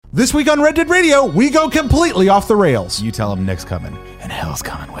This week on Red Dead Radio, we go completely off the rails. You tell him Nick's coming, and hell's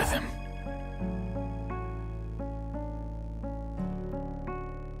coming with him.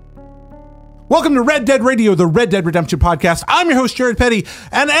 Welcome to Red Dead Radio, the Red Dead Redemption podcast. I'm your host, Jared Petty,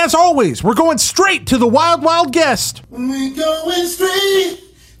 and as always, we're going straight to the wild, wild guest. We're going straight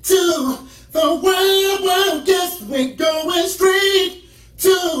to the wild, wild guest. We're going straight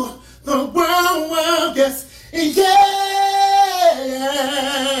to the wild, wild guest. Yeah!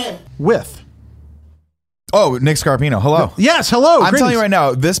 With. Oh, Nick Scarpino. Hello. Yes, hello. I'm Greetings. telling you right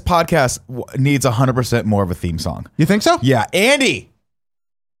now, this podcast needs 100% more of a theme song. You think so? Yeah. Andy.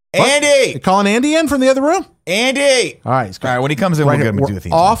 What? Andy. You calling Andy in from the other room? Andy. All right. All right. When he comes in, Right we'll here, get him to we're do a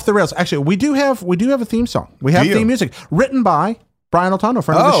theme off song. the rails. Actually, we do have a theme song. We have Do you? theme music written by Brian Altano,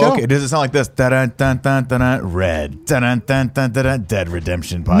 friend of the Oh, show. okay. Does it sound like this? Dun dun dun dun dun. Red. Dun dun dun dun dun. Dead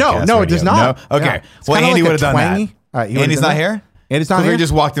Redemption podcast. No, it radio. does not. No? Okay. Yeah. It's Well, kinda Andy like a would have done twangy- that. All right, he would've Andy's done not that. here? Andy's not So here? he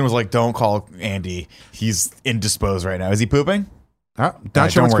just walked in and was like, don't call Andy. He's indisposed right now. Is he pooping? Not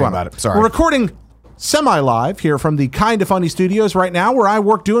right, sure don't what's worry going about on. it. Sorry. We're recording semi-live here from the Kinda Funny Studios right now, where I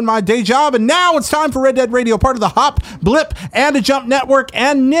work doing my day job, and now it's time for Red Dead Radio, part of the Hop, Blip, and a Jump Network,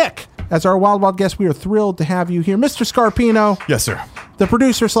 and Nick. As our wild, wild guest, we are thrilled to have you here. Mr. Scarpino, Yes, sir. the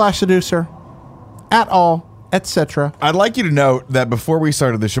producer/seducer, at all, etc. I'd like you to note that before we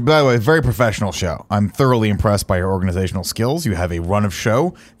started the show, by the way, very professional show. I'm thoroughly impressed by your organizational skills. You have a run of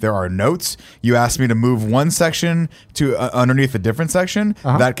show. There are notes. You asked me to move one section to underneath a different section.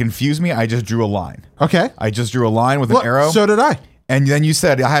 That confused me. I just drew a line. Okay. I just drew a line with Look, an arrow. so did I. And then you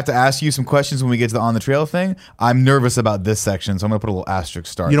said, I have to ask you some questions when we get to the on the trail thing. I'm nervous about this section, so I'm going to put a little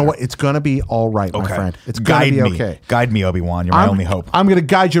asterisk star. You know there. what? It's going to be all right, my Okay. friend. It's going to be me. okay. Guide me, Obi-Wan. You're my only hope. I'm going to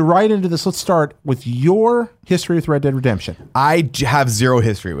guide you right into this. Let's start with your history with Red Dead Redemption. I have zero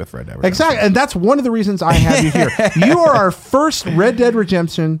history with Red Dead Redemption. Exactly. And that's one of the reasons I have you here. You are our first Red Dead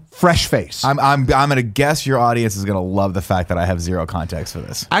Redemption fresh face. I'm going to guess your audience is going to love the fact that I have zero context for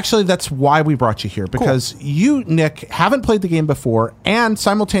this. Actually, that's why we brought you here, because you, Nick, haven't played the game before and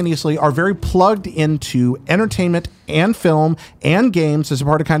simultaneously are very plugged into entertainment and film and games as a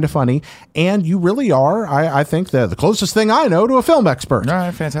part of Kinda Funny. And you really are, I think, the closest thing I know to a film expert. All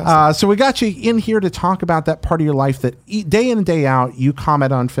right, fantastic. So we got you in here to talk about that part of your life that day in and day out, you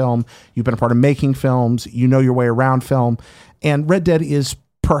comment on film. You've been a part of making films. You know your way around film. And Red Dead is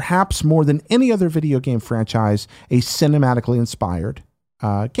perhaps more than any other video game franchise, a cinematically inspired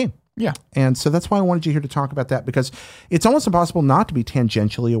game. Yeah. And so that's why I wanted you here to talk about that, because it's almost impossible not to be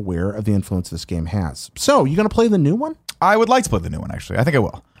tangentially aware of the influence this game has. So you going to play the new one? I would like to play the new one, actually. I think I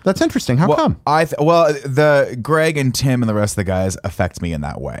will. That's interesting. How come? The Greg and Tim and the rest of the guys affect me in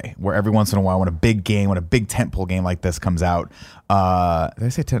that way, where every once in a while, when a big tentpole game like this comes out, did I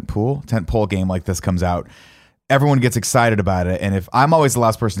say tentpole game like this comes out, everyone gets excited about it. And if I'm always the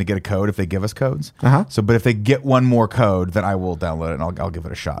last person to get a code, if they give us codes. But if they get one more code, then I will download it and I'll give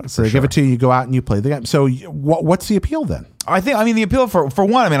it a shot. So they give it to you, you go out and you play the game. So what's the appeal then? The appeal for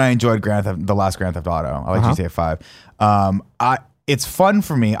one, I enjoyed the last Grand Theft Auto. I like GTA 5. It's fun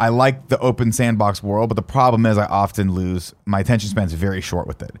for me. I like the open sandbox world, but the problem is I often lose. My attention span's very short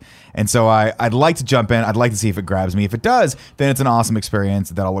with it. And so I'd like to jump in. I'd like to see if it grabs me. If it does, then it's an awesome experience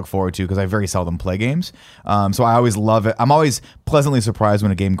that I'll look forward to, because I very seldom play games. So I always love it. I'm always pleasantly surprised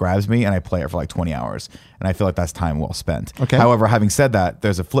when a game grabs me and I play it for like 20 hours. And I feel like that's time well spent. Okay. However, having said that,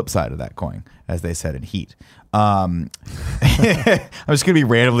 there's a flip side of that coin, as they said in Heat. I'm just going to be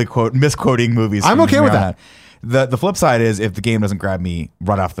randomly misquoting movies. I'm okay with that. The flip side is, if the game doesn't grab me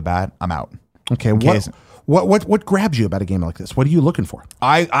right off the bat, I'm out. Okay. What grabs you about a game like this? What are you looking for?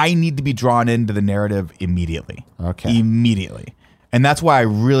 I need to be drawn into the narrative immediately. Okay. Immediately. And that's why I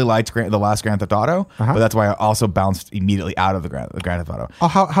really liked the last Grand Theft Auto, but that's why I also bounced immediately out of the Grand Theft Auto. Oh,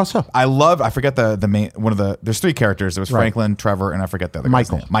 how so? I forget the main one of the. There's three characters. There was Right. Franklin, Trevor, and I forget the other guy's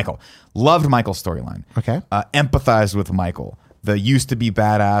Michael. name. Michael. Loved Michael's storyline. Okay. Empathized with Michael, the used to be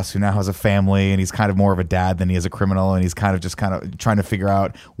badass who now has a family, and he's kind of more of a dad than he is a criminal, and he's kind of trying to figure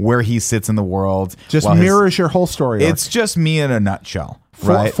out where he sits in the world. Just mirrors your whole story. It's just me in a nutshell.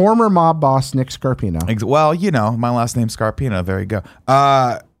 Right. Former mob boss Nick Scarpino. Well, my last name's Scarpino. There you go.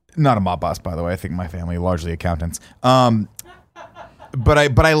 Not a mob boss, by the way. I think my family largely accountants. But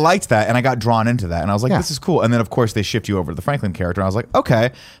I liked that, and I got drawn into that, and I was like, this is cool. And then, of course, they shift you over to the Franklin character, and I was like,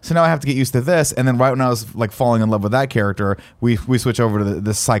 okay, so now I have to get used to this. And then right when I was like falling in love with that character, we switch over to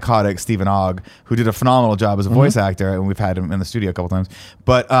the psychotic Stephen Ogg, who did a phenomenal job as a voice actor, and we've had him in the studio a couple times.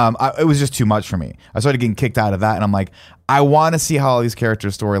 But it was just too much for me. I started getting kicked out of that, and I'm like, I want to see how all these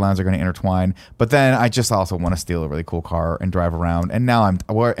characters' storylines are going to intertwine. But then I just also want to steal a really cool car and drive around. And now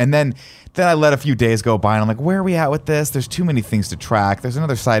then I let a few days go by and I'm like, where are we at with this? There's too many things to track. There's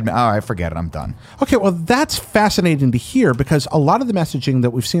another side. Oh, I forget it. I'm done. Okay, well, that's fascinating to hear because a lot of the messaging that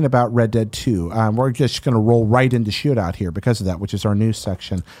we've seen about Red Dead 2, we're just going to roll right into Shootout here because of that, which is our news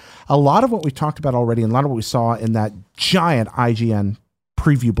section. A lot of what we talked about already and a lot of what we saw in that giant IGN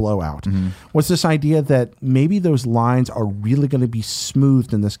preview blowout was this idea that maybe those lines are really going to be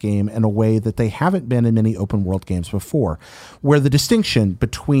smoothed in this game in a way that they haven't been in many open world games before, where the distinction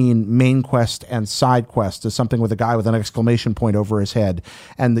between main quest and side quest is something with a guy with an exclamation point over his head.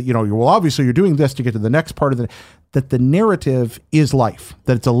 And that, well, obviously you're doing this to get to the next part of that the narrative is life,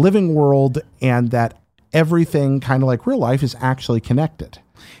 that it's a living world and that everything kind of like real life is actually connected.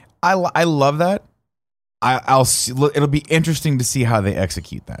 I love that. I'll see, it'll be interesting to see how they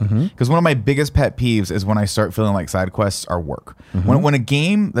execute that, because one of my biggest pet peeves is when I start feeling like side quests are work. When a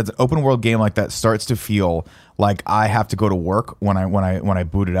game that's an open world game like that starts to feel like I have to go to work when I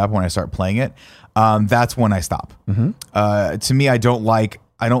boot it up, when I start playing it, that's when I stop. To me, I'm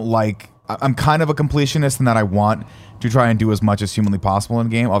kind of a completionist in that I want to try and do as much as humanly possible in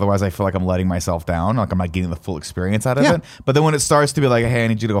the game. Otherwise, I feel like I'm letting myself down. Like I'm not getting the full experience out of it. But then when it starts to be like, hey, I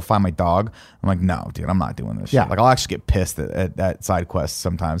need you to go find my dog, I'm like, no, dude, I'm not doing this shit. Like I'll actually get pissed at side quests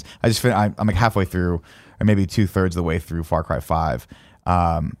sometimes. I'm like halfway through, or maybe 2/3 of the way through Far Cry 5.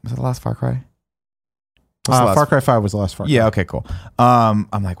 Was it the last Far Cry? Far Cry 5 was the last Far Cry. Yeah, okay, cool. I'm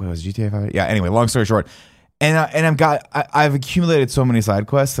like, wait, was it GTA 5? Yeah, anyway, long story short. And I've accumulated so many side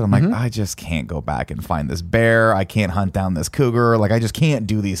quests that I'm like, I just can't go back and find this bear. I can't hunt down this cougar. Like I just can't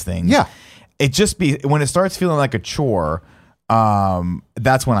do these things. Yeah. When it starts feeling like a chore,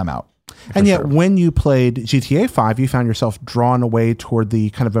 that's when I'm out. And yet when you played GTA 5, you found yourself drawn away toward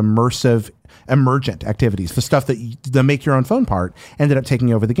the kind of immersive emergent activities, the stuff that the make your own phone part ended up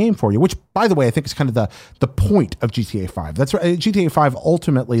taking over the game for you, which by the way, I think is kind of the point of GTA 5. That's right. GTA 5,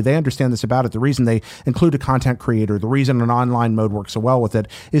 ultimately, they understand this about it. The reason they include a content creator, the reason an online mode works so well with it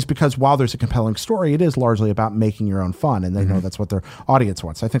is because while there's a compelling story, it is largely about making your own fun. And they know that's what their audience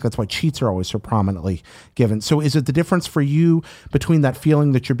wants. I think that's why cheats are always so prominently given. So is it the difference for you between that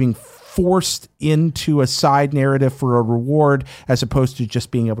feeling that you're being forced into a side narrative for a reward as opposed to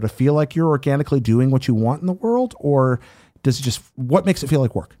just being able to feel like you're organically doing what you want in the world? Or does it just, what makes it feel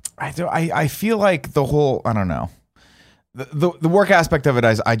like work? I feel like the whole, I don't know, the work aspect of it,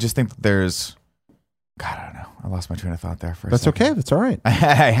 I just think that there's, God, I don't know. I lost my train of thought there for a second. That's okay. That's all right. I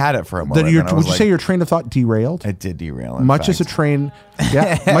had it for a moment. Would you say your train of thought derailed? It did derail. Much as a train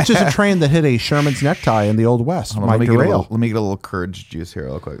that hit a Sherman's necktie in the Old West might derail. Let me get a little courage juice here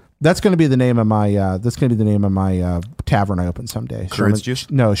real quick. That's going to be the name of my. That's going to be the name of my tavern I open someday. Courage juice?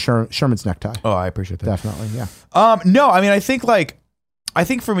 No, Sherman's necktie. Oh, I appreciate that. Definitely, yeah. No, I mean, I think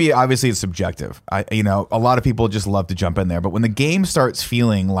for me, obviously, it's subjective. A lot of people just love to jump in there, but when the game starts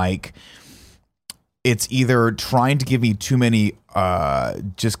feeling like it's either trying to give me too many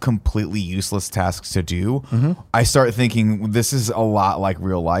just completely useless tasks to do, I start thinking this is a lot like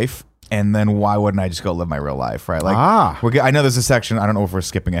real life. And then why wouldn't I just go live my real life, right? Like, I know there's a section, I don't know if we're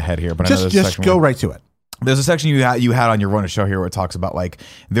skipping ahead here, but I know there's a section go right to it. There's a section you had on your Rona show here where it talks about like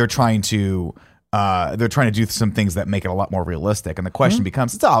they're trying to do some things that make it a lot more realistic. And the question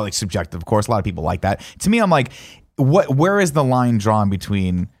becomes, it's all like subjective, of course. A lot of people like that. To me, I'm like, where is the line drawn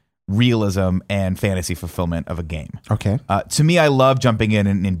between realism and fantasy fulfillment of a game? Okay. To me, I love jumping in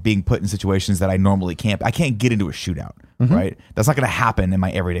and being put in situations that I normally can't. I can't get into a shootout, right? That's not going to happen in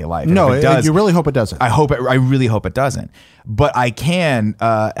my everyday life. And no, if it does, you really hope it doesn't. I really hope it doesn't. But I can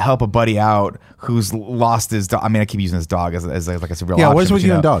help a buddy out who's lost his dog. I mean, I keep using his dog as like a real option. What is with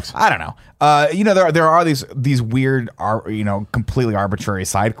you and dogs? I don't know. There are these weird, completely arbitrary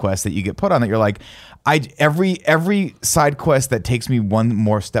side quests that you get put on that you're like, every side quest that takes me one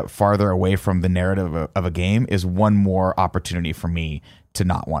more step farther away from the narrative of a game is one more opportunity for me to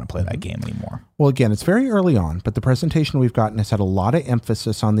not want to play that game anymore. Well, again, it's very early on, but the presentation we've gotten has had a lot of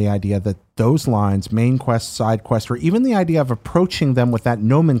emphasis on the idea that those lines, main quest, side quest, or even the idea of approaching them with that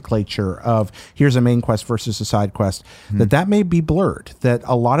nomenclature of here's a main quest versus a side quest, that may be blurred, that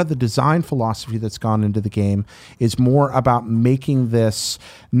a lot of the design philosophy that's gone into the game is more about making this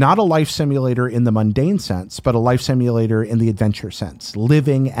not a life simulator in the mundane sense, but a life simulator in the adventure sense,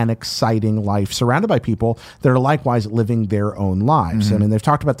 living an exciting life surrounded by people that are likewise living their own lives. mean, they've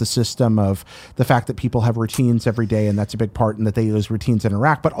talked about the system of the fact that people have routines every day, and that's a big part, and that those routines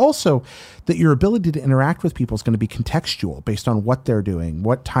interact, but also that your ability to interact with people is going to be contextual based on what they're doing,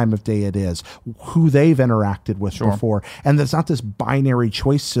 what time of day it is, who they've interacted with before. And there's not this binary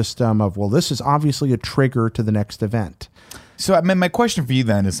choice system of, well, this is obviously a trigger to the next event. So I mean, my question for you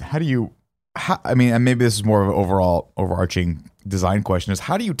then is, I mean, and maybe this is more of an overall overarching design question, is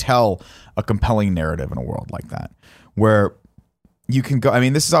how do you tell a compelling narrative in a world like that where you can go? I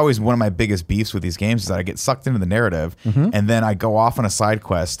mean, this is always one of my biggest beefs with these games, is that I get sucked into the narrative and then I go off on a side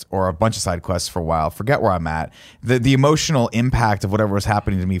quest or a bunch of side quests for a while, forget where I'm at. The emotional impact of whatever was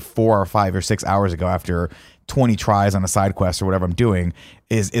happening to me 4 or 5 or 6 hours ago after 20 tries on a side quest or whatever I'm doing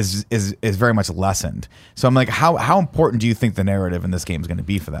is very much lessened. So I'm like, how important do you think the narrative in this game is going to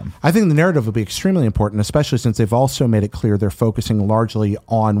be for them? I think the narrative will be extremely important, especially since they've also made it clear they're focusing largely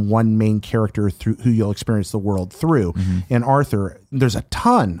on one main character through who you'll experience the world through. In Arthur, there's a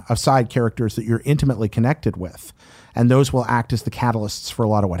ton of side characters that you're intimately connected with, and those will act as the catalysts for a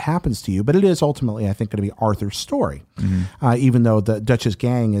lot of what happens to you. But it is ultimately, I think, going to be Arthur's story, even though the Duchess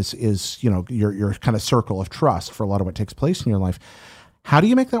gang is your kind of circle of trust for a lot of what takes place in your life. How do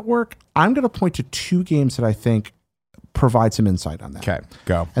you make that work? I'm going to point to 2 games that I think provide some insight on that. Okay,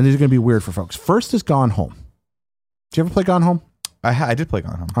 go. And these are going to be weird for folks. First is Gone Home. Did you ever play Gone Home? I did play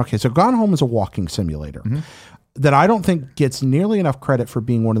Gone Home. Okay, so Gone Home is a walking simulator that I don't think gets nearly enough credit for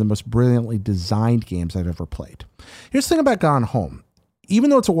being one of the most brilliantly designed games I've ever played. Here's the thing about Gone Home.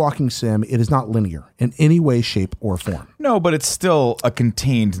 Even though it's a walking sim, it is not linear in any way, shape, or form. No, but it's still a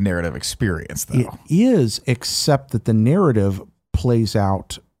contained narrative experience, though. It is, except that the narrative plays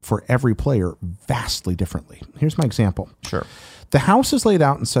out for every player vastly differently. Here's my example. Sure. The house is laid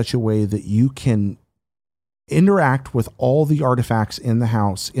out in such a way that you can interact with all the artifacts in the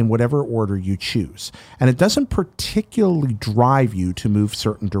house in whatever order you choose. And it doesn't particularly drive you to move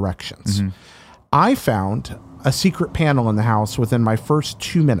certain directions. I found a secret panel in the house within my first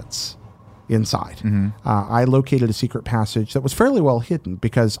 2 minutes inside. I located a secret passage that was fairly well hidden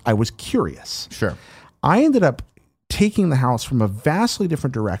because I was curious. Sure. I ended up taking the house from a vastly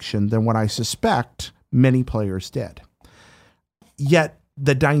different direction than what I suspect many players did. Yet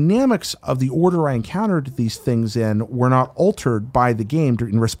the dynamics of the order I encountered these things in were not altered by the game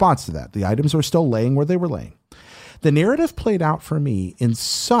in response to that. The items were still laying where they were laying. The narrative played out for me in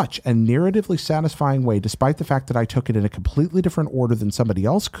such a narratively satisfying way, despite the fact that I took it in a completely different order than somebody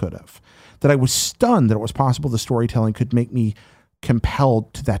else could have, that I was stunned that it was possible the storytelling could make me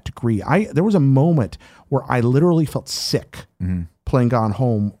compelled to that degree. There was a moment where I literally felt sick playing Gone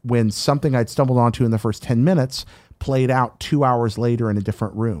Home when something I'd stumbled onto in the first 10 minutes played out 2 hours later in a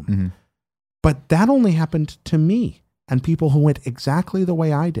different room. But that only happened to me and people who went exactly the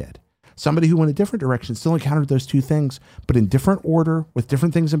way I did. Somebody who went a different direction still encountered those two things, but in different order with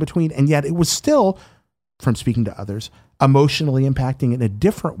different things in between. And yet it was still, from speaking to others, emotionally impacting in a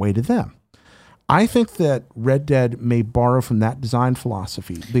different way to them. I think that Red Dead may borrow from that design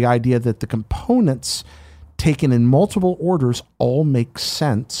philosophy, the idea that the components taken in multiple orders all make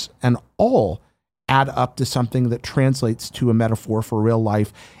sense and all add up to something that translates to a metaphor for real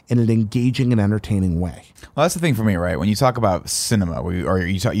life in an engaging and entertaining way. Well, that's the thing for me, right? When you talk about cinema, or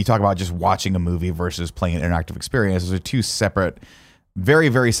you talk about just watching a movie versus playing an interactive experience, those are 2 separate, very,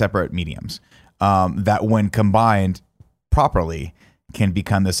 very separate mediums that when combined properly can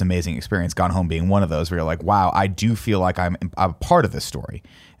become this amazing experience. Gone Home being one of those where you're like, wow, I do feel like I'm a part of this story.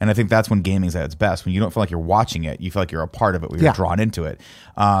 And I think that's when gaming's at its best. When you don't feel like you're watching it, you feel like you're a part of it, where you're drawn into it.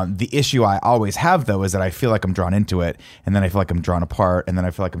 The issue I always have, though, is that I feel like I'm drawn into it, and then I feel like I'm drawn apart, and then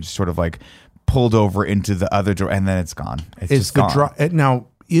I feel like I'm just sort of like pulled over into the other door, and then it's gone. It's just gone. Now,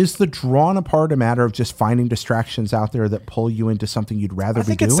 is the drawn apart a matter of just finding distractions out there that pull you into something you'd rather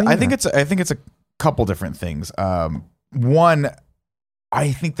be doing? I think it's a couple different things. One,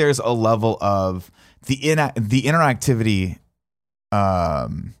 I think there's a level of the interactivity,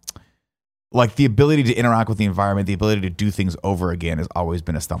 like the ability to interact with the environment, the ability to do things over again has always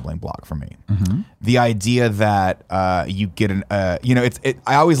been a stumbling block for me. The idea that you get I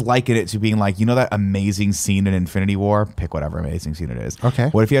always liken it to being like, that amazing scene in Infinity War, pick whatever amazing scene it is. Okay.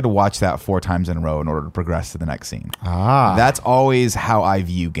 What if you had to watch that 4 times in a row in order to progress to the next scene? That's always how I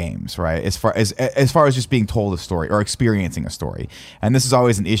view games, right? As far as just being told a story or experiencing a story. And this is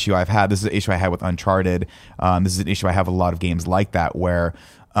always an issue I've had. This is an issue I had with Uncharted. This is an issue I have with a lot of games like that, where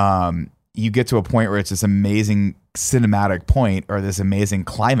you get to a point where it's this amazing cinematic point or this amazing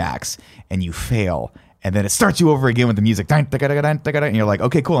climax and you fail. And then it starts you over again with the music. And you're like,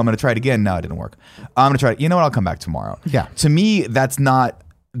 okay, cool. I'm going to try it again. No, it didn't work. I'm going to try it. You know what? I'll come back tomorrow. Yeah. To me, that's not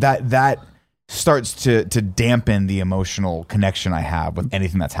that starts to dampen the emotional connection I have with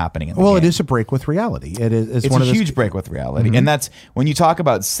anything that's happening in the Well, game. it is a break with reality. It's It's one a of those, huge break with reality. And that's when you talk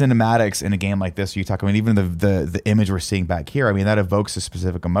about cinematics in a game like this, you talk, I mean, even the image we're seeing back here, I mean, that evokes a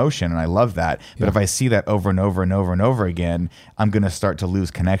specific emotion, and I love that. But if I see that over and over and over and over again, I'm going to start to lose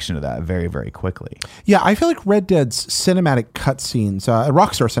connection to that very, very quickly. Yeah, I feel like Red Dead's cinematic cutscenes,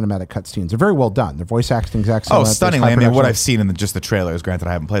 Rockstar cinematic cutscenes, are very well done. Their voice acting is excellent. Oh, There's stunningly. high I mean, what production. I've seen in just the trailers, granted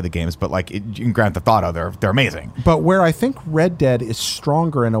I haven't played the games, but like in Grand Theft Auto, they're amazing. But where I think Red Dead is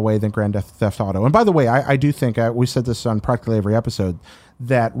stronger in a way than Grand Theft Auto, and by the way, I do think we said this on practically every episode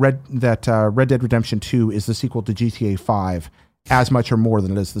that Red Dead Redemption 2 is the sequel to GTA 5 as much or more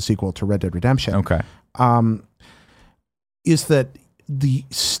than it is the sequel to Red Dead Redemption. Okay. Is that the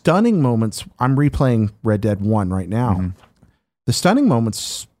stunning moments? I'm replaying Red Dead 1 right now. Mm-hmm. The stunning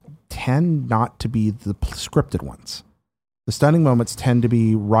moments tend not to be the scripted ones. The stunning moments tend to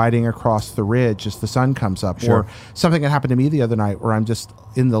be riding across the ridge as the sun comes up, Sure. or something that happened to me the other night where I'm just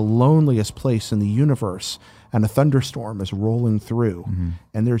in the loneliest place in the universe and a thunderstorm is rolling through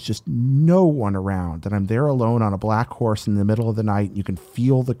and there's just no one around, and I'm there alone on a black horse in the middle of the night, and you can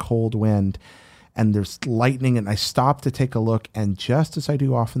feel the cold wind and there's lightning, and I stop to take a look, and just as I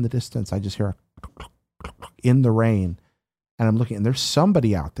do off in the distance, I just hear a in the rain. And I'm looking, and there's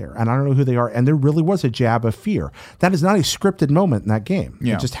somebody out there, and I don't know who they are. And there really was a jab of fear. That is not a scripted moment in that game.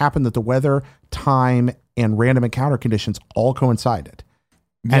 Yeah. It just happened that the weather, time, and random encounter conditions all coincided.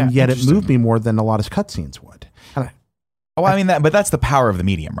 And yet it moved me more than a lot of cutscenes would. And Oh, I mean but that's the power of the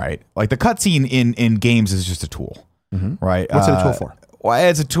medium, right? Like the cutscene in games is just a tool, right? What's it a tool for? Well,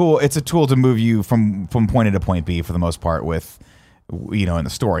 it's a tool. It's a tool to move you from point A to point B for the most part, with in the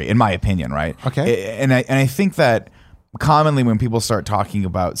story, in my opinion, right? Okay. And I think that commonly when people start talking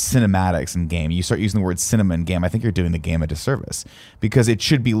about cinematics in game, you start using the word cinema in game, I think you're doing the game a disservice, because it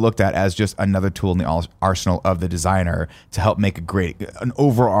should be looked at as just another tool in the arsenal of the designer to help make an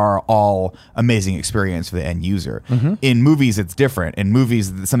overall amazing experience for the end user. In movies, it's different. In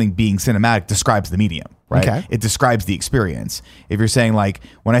movies, something being cinematic describes the medium, right? Okay. It describes the experience. If you're saying, like,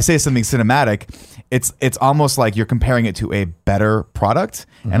 when I say something cinematic, it's almost like you're comparing it to a better product,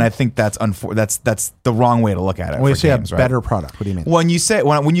 and I think that's the wrong way to look at it. When you for say games, a right? better product, what do you mean? When you say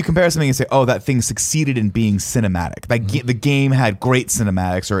when you compare something and say, "Oh, that thing succeeded in being cinematic," like the game had great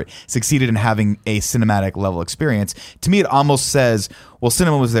cinematics, or it succeeded in having a cinematic level experience. To me, it almost says, "Well,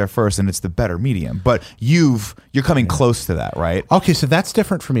 cinema was there first, and it's the better medium." But you're coming close to that, right? Okay, so that's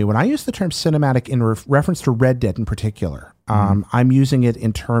different for me. When I use the term cinematic in reference to Red Dead in particular, I'm using it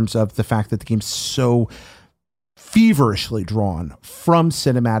in terms of the fact that the game's so feverishly drawn from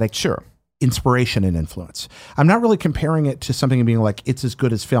cinematic inspiration and influence. I'm not really comparing it to something and being like, it's as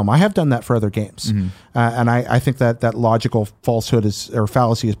good as film. I have done that for other games. And I think that logical falsehood or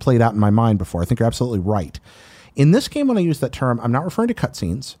fallacy is played out in my mind before. I think you're absolutely right. In this game, when I use that term, I'm not referring to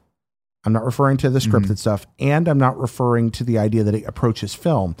cutscenes. I'm not referring to the scripted stuff, and I'm not referring to the idea that it approaches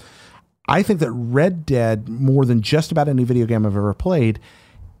film. I think that Red Dead, more than just about any video game I've ever played,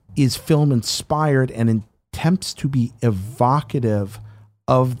 is film inspired and attempts to be evocative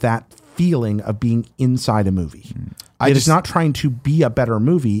of that feeling of being inside a movie. It is not trying to be a better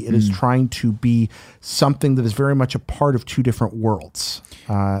movie. It is trying to be something that is very much a part of two different worlds.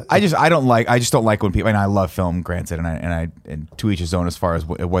 I just don't like when people, and I love film, granted, and to each his own as far as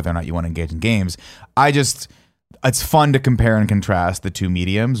whether or not you want to engage in games. It's fun to compare and contrast the two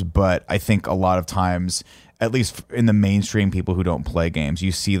mediums, but I think a lot of times, at least in the mainstream people who don't play games,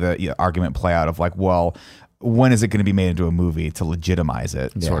 you see the argument play out of like, well, when is it going to be made into a movie to legitimize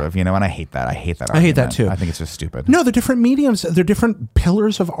it, sort of, and I hate that. I hate that argument. Too. I think it's just stupid. No, they're different mediums. They're different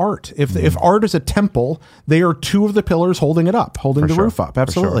pillars of art. If art is a temple, they are two of the pillars holding it up, holding the roof up.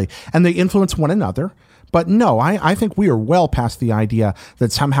 Absolutely. And they influence one another. But no, I think we are well past the idea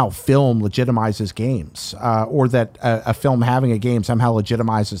that somehow film legitimizes games, or that a film having a game somehow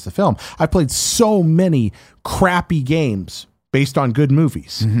legitimizes the film. I've played so many crappy games based on good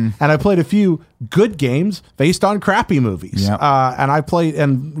movies. And I played a few good games based on crappy movies. Yep.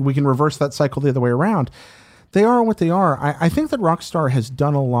 And we can reverse that cycle the other way around. They are what they are. I think that Rockstar has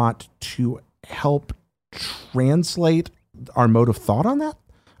done a lot to help translate our mode of thought on that.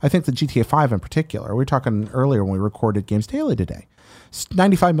 I think the GTA 5 in particular, we were talking earlier when we recorded Games Daily today,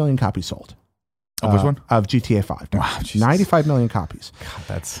 95 million copies sold. Of which one? Of GTA 5. Wow, Jesus. 95 million copies.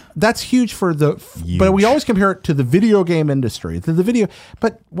 God, That's huge for but we always compare it to the video game industry,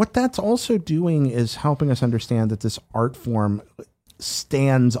 but what that's also doing is helping us understand that this art form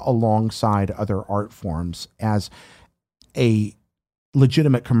stands alongside other art forms as a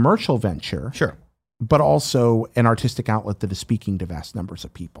legitimate commercial venture. Sure. But also an artistic outlet that is speaking to vast numbers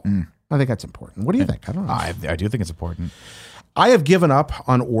of people. I think that's important. What do you think? I don't know. I do think it's important. I have given up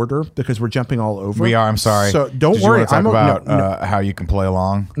on order because we're jumping all over. We are. I'm sorry. So don't Did you worry. want to talk about how you can play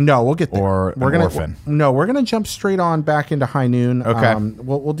along? No, we'll get there. Or we're an gonna orphan. No, we're gonna jump straight on back into High Noon. Okay.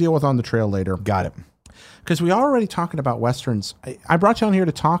 We'll deal with On the Trail later. Got it. Because we are already talking about westerns. I brought you on here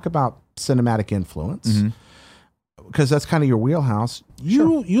to talk about cinematic influence because that's kind of your wheelhouse.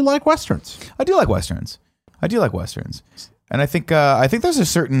 You like westerns. I do like westerns. And I think there's a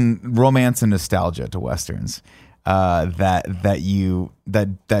certain romance and nostalgia to westerns that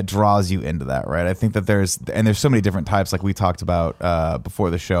draws you into that, right? I think that there's so many different types, like we talked about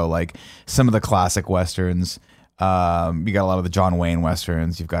before the show, like some of the classic westerns. You got a lot of the John Wayne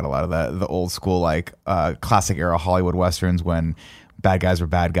westerns. You've got a lot of the old school, like classic era Hollywood westerns when bad guys were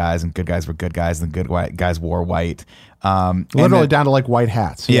bad guys and good guys were good guys and the good guys wore white. Literally down to like white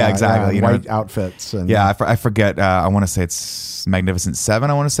hats. Yeah, exactly. And white outfits. And I forget. I want to say it's Magnificent Seven.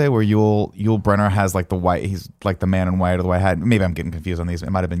 I want to say where Yul Brenner has like the white. He's like the man in white or the white hat. Maybe I'm getting confused on these. It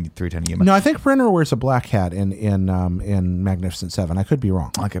might have been 310 Yuma. No, I think Brenner wears a black hat in Magnificent Seven. I could be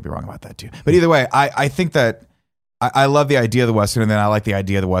wrong. I could be wrong about that too. But either way, I think that I love the idea of the Western, and then I like the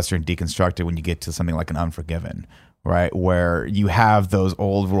idea of the Western deconstructed when you get to something like an Unforgiven. Right, where you have those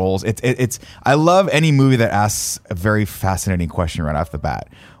old roles. It's. I love any movie that asks a very fascinating question right off the bat.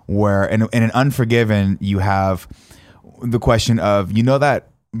 Where in an Unforgiven, you have the question of that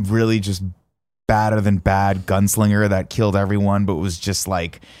really just badder than bad gunslinger that killed everyone, but was just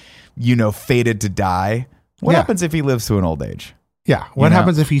like fated to die. What happens if he lives to an old age? Yeah. What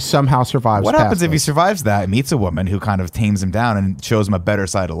happens if he somehow survives? What happens if he survives that, meets a woman who kind of tames him down and shows him a better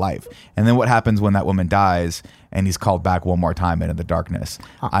side of life? And then what happens when that woman dies and he's called back one more time into the darkness?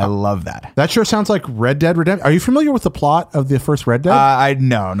 I love that. That sure sounds like Red Dead Redemption. Are you familiar with the plot of the first Red Dead?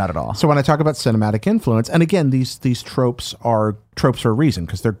 No, not at all. So when I talk about cinematic influence, and again, these tropes are for a reason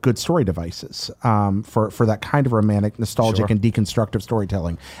because they're good story devices for that kind of romantic, nostalgic, and deconstructive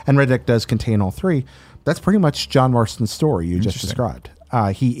storytelling. And Red Dead does contain all three. That's pretty much John Marston's story you just described.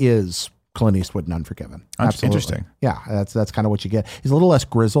 He is Clint Eastwood in Unforgiven. Absolutely. Interesting. Yeah, that's kind of what you get. He's a little less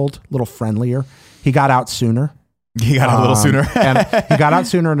grizzled, a little friendlier. He got out sooner. He got out a little sooner. And he got out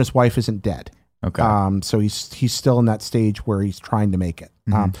sooner and his wife isn't dead. Okay. So he's still in that stage where he's trying to make it.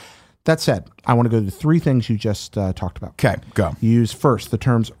 That said, I want to go to the three things you just talked about. Okay, go. You use first the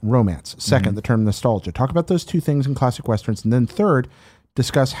terms romance. Second, the term nostalgia. Talk about those two things in classic Westerns. And then third,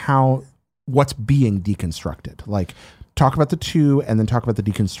 discuss what's being deconstructed. Like, talk about the two and then talk about the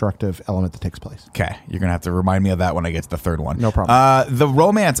deconstructive element that takes place. Okay. You're going to have to remind me of that when I get to the third one. No problem. The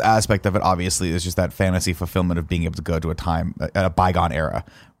romance aspect of it, obviously, is just that fantasy fulfillment of being able to go to a bygone era,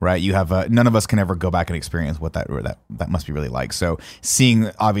 right? You have none of us can ever go back and experience what that must be really like. So seeing,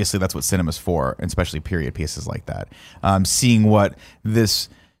 obviously, that's what cinema's for, and especially period pieces like that. Seeing what this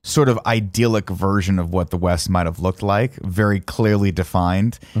sort of idyllic version of what the West might have looked like, very clearly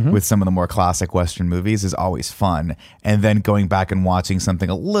defined with some of the more classic Western movies, is always fun. And then going back and watching something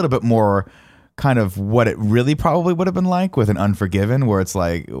a little bit more kind of what it really probably would have been like with an Unforgiven, where it's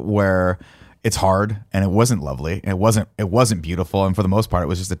like, where it's hard and it wasn't lovely. It wasn't beautiful. And for the most part, it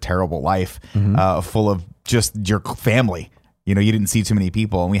was just a terrible life full of just your family. You didn't see too many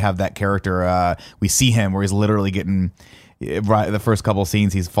people. And we have that character, we see him where he's literally getting... Right, the first couple of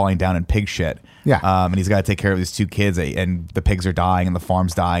scenes, he's falling down in pig shit. Yeah. And he's got to take care of these two kids, and the pigs are dying, and the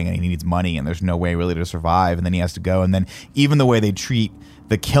farm's dying, and he needs money, and there's no way really to survive. And then he has to go. And then even the way they treat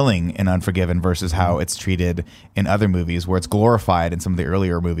the killing in Unforgiven versus how it's treated in other movies, where it's glorified in some of the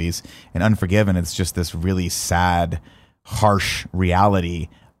earlier movies. In Unforgiven, it's just this really sad, harsh reality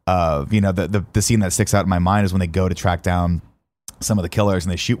of, the scene that sticks out in my mind is when they go to track down some of the killers,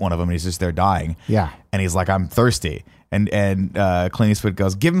 and they shoot one of them, and he's just there dying. Yeah. And he's like, I'm thirsty. And Clint Eastwood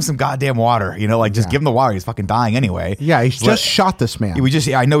goes, give him some goddamn water. Just give him the water. He's fucking dying anyway. Yeah, he's just shot this man.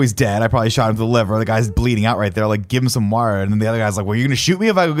 I know he's dead. I probably shot him to the liver. The guy's bleeding out right there. Like, give him some water. And then the other guy's like, well, you're going to shoot me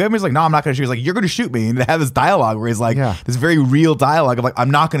if I go get him? He's like, no, I'm not going to shoot you. He's like, you're going to shoot me. And they have this dialogue where he's like, this very real dialogue of like,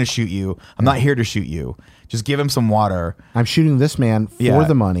 I'm not going to shoot you. I'm not here to shoot you. Just give him some water. I'm shooting this man for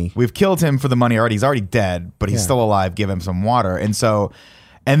the money. We've killed him for the money already. He's already dead, but he's still alive. Give him some water.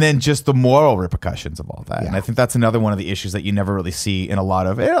 And then just the moral repercussions of all that. Yeah. And I think that's another one of the issues that you never really see in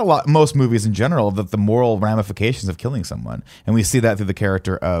most movies in general, the moral ramifications of killing someone. And we see that through the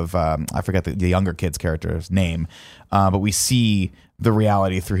character of, I forget the younger kid's character's name, but we see the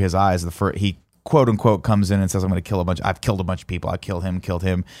reality through his eyes. He quote unquote comes in and says, I've killed a bunch of people. I killed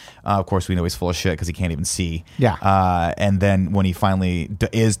him. Of course, we know he's full of shit because he can't even see. Yeah. And then when he finally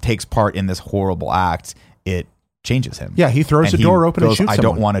takes part in this horrible act, it changes him. Yeah, he throws the door open and shoots someone. I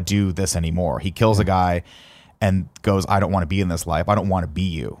don't want to do this anymore. He kills a guy and goes, I don't want to be in this life. I don't want to be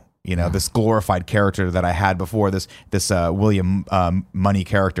you. this glorified character that I had before, this William Money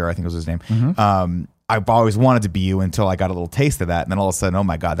character, I think was his name. I've always wanted to be you until I got a little taste of that. And then all of a sudden, oh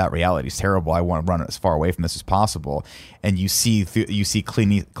my God, that reality is terrible. I want to run as far away from this as possible. And you see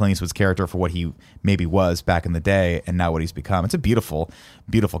Clint Eastwood's character for what he maybe was back in the day and now what he's become. It's a beautiful,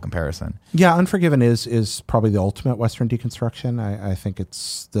 beautiful comparison. Yeah, Unforgiven is probably the ultimate Western deconstruction. I think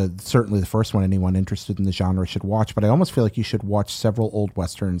it's certainly the first one anyone interested in the genre should watch, but I almost feel like you should watch several old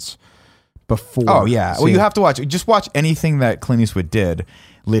Westerns before. Oh, yeah. Well, you have to just watch anything that Clint Eastwood did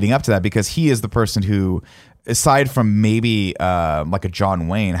leading up to that, because he is the person who, aside from maybe like a John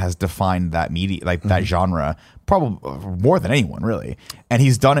Wayne, has defined that media, like that genre, probably more than anyone, really. And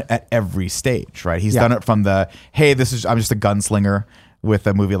he's done it at every stage, right? He's done it from I'm just a gunslinger with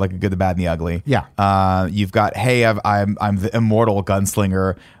a movie like A Good, the Bad, and the Ugly. Yeah. You've got, I'm the immortal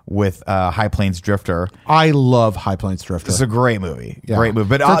gunslinger with High Plains Drifter. I love High Plains Drifter. It's a great movie. Yeah. Great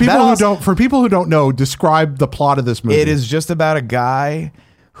movie. But for people who don't know, describe the plot of this movie. It is just about a guy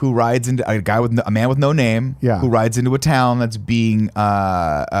who rides into a man with no name, who rides into a town that's being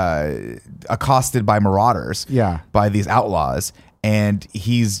accosted by marauders, by these outlaws, and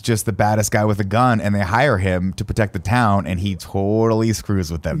he's just the baddest guy with a gun, and they hire him to protect the town, and he totally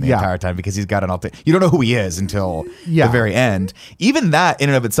screws with them the entire time because he's got you don't know who he is until the very end. Even that in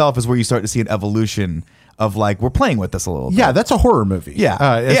and of itself is where you start to see an evolution of like, we're playing with this a little bit. Yeah, that's a horror movie.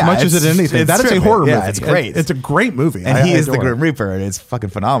 As much as it is anything. That is a horror movie. Yeah, it's great. It's a great movie. And he is the Grim Reaper, and it's fucking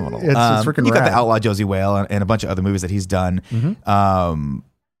phenomenal. It's freaking You got rad. the Outlaw Josie Whale and a bunch of other movies that he's done,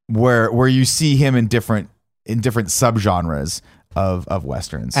 where you see him in different subgenres of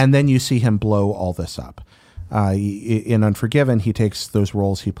Westerns. And then you see him blow all this up. In Unforgiven, he takes those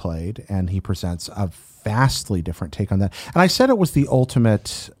roles he played and he presents a vastly different take on that. And I said it was the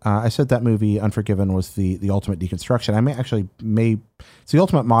ultimate. I said that movie Unforgiven was the ultimate deconstruction. It's the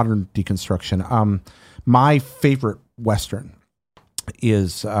ultimate modern deconstruction. My favorite Western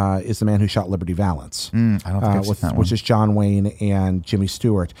is The Man Who Shot Liberty Valance. I don't think I've seen that one. Which is John Wayne and Jimmy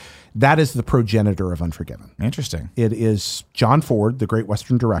Stewart. That is the progenitor of Unforgiven. Interesting. It is John Ford, the great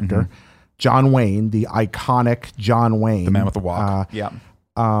Western director, John Wayne, the iconic John Wayne, The Man with the Walk.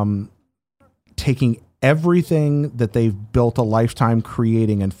 Taking everything that they've built a lifetime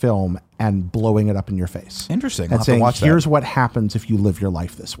creating in film and blowing it up in your face. Interesting. And I'll have saying, to watch here's that. what happens if you live your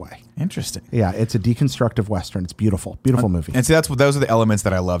life this way. Interesting. Yeah, it's a deconstructive Western. It's beautiful. Beautiful movie. And see, those are the elements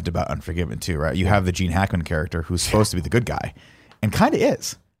that I loved about Unforgiven too, right? You have the Gene Hackman character who's supposed to be the good guy and kind of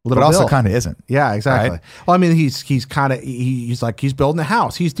is. But also Bill. kind of isn't. Yeah, exactly. Right? Well, I mean, he's kind of he's building a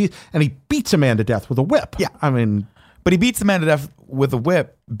house. And he beats a man to death with a whip. Yeah. I mean, but he beats the man to death with a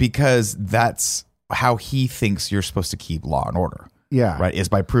whip because that's how he thinks you're supposed to keep law and order. yeah, Right, is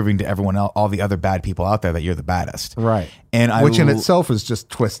by proving to everyone else, all the other bad people out there, that you're the baddest. right. And Which in itself is just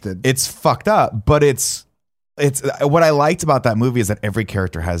twisted. it's fucked up, but it's what I liked about that movie is that every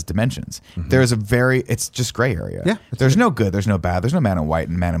character has dimensions. There's it's just gray area. Yeah, there's no good, there's no bad, there's no man in white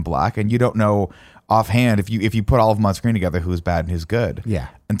and man in black, and you don't know offhand if you put all of them on screen together who's bad and who's good. Yeah.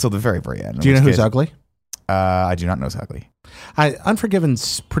 until the very end. Do you know who's ugly? I do not know who's ugly.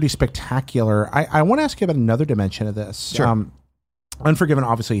 Unforgiven's pretty spectacular. I want to ask you about another dimension of this. Sure. Unforgiven,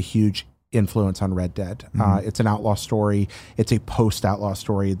 obviously a huge influence on Red Dead. It's an outlaw story. It's a post-outlaw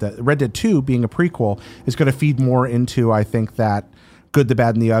story. The Red Dead 2, being a prequel, is going to feed more into, I think, that Good, the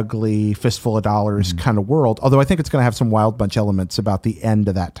Bad, and the Ugly, Fistful of Dollars kind of world. Although I think it's going to have some Wild Bunch elements about the end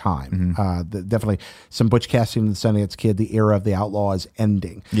of that time. Definitely some Butch Cassidy and the Sundance Kid. The era of the outlaw is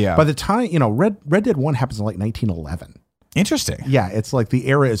ending. Yeah. By the time, Red Dead 1 happens in like 1911. Interesting. Yeah, it's like the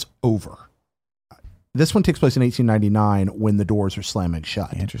era is over. This one takes place in 1899 when the doors are slamming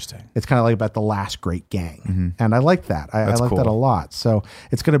shut. Interesting. It's kind of like about the last great gang. And I like that. I like cool. that a lot. So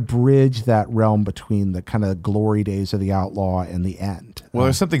it's going to bridge that realm between the kind of glory days of the outlaw and the end. Well,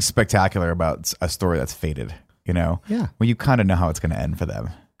 there's something spectacular about a story that's fated, Yeah. when you kind of know how it's going to end for them.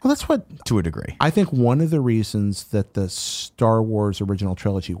 Well, that's what To a degree. I think one of the reasons that the Star Wars original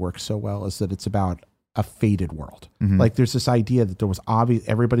trilogy works so well is that it's about a fated world. Like there's this idea that there was obvious,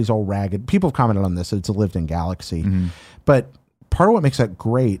 everybody's all ragged. People have commented on this, it's a lived in galaxy. But part of what makes that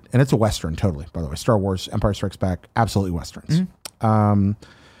great, and it's a Western totally, by the way, Star Wars, Empire Strikes Back, absolutely Westerns.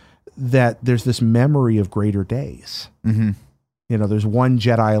 That there's this memory of greater days. There's one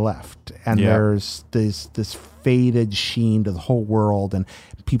Jedi left, and Yeah. there's this faded sheen to the whole world, and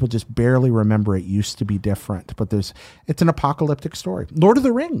people just barely remember it used to be different. But it's an apocalyptic story. Lord of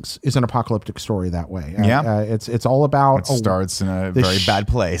the Rings is an apocalyptic story that way. Yeah. It's all about It starts in a very bad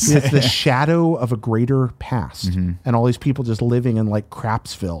place. It's the shadow of a greater past, and all these people just living in like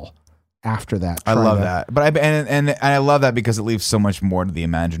Crapsville. after that. I love that, but and I love that because it leaves so much more to the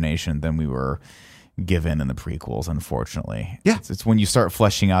imagination than we were given in the prequels. Unfortunately, Yeah. it's when you start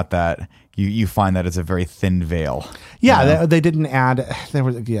fleshing out that you find that it's a very thin veil. Yeah, you know? they didn't add.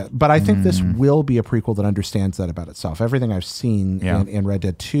 But I think this will be a prequel that understands that about itself. Everything I've seen in Red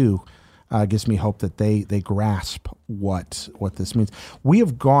Dead 2 gives me hope that they grasp what this means. We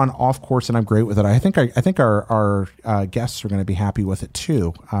have gone off course, and I'm great with it. I think our guests are going to be happy with it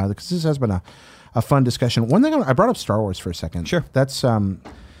too, because this has been a fun discussion. One thing I brought up Star Wars for a second. Sure.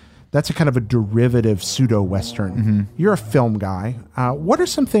 That's a kind of a derivative pseudo-Western. Mm-hmm. You're a film guy. What are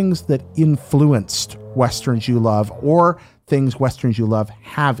some things that influenced Westerns you love, or things Westerns you love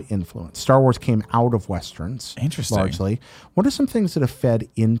have influenced? Star Wars came out of Westerns. Interesting. Largely. What are some things that have fed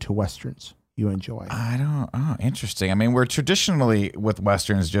into Westerns you enjoy? Interesting. I mean, we're traditionally with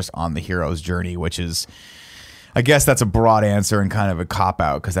Westerns just on the hero's journey, which is, I guess that's a broad answer and kind of a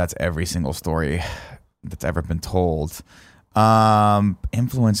cop-out because that's every single story that's ever been told.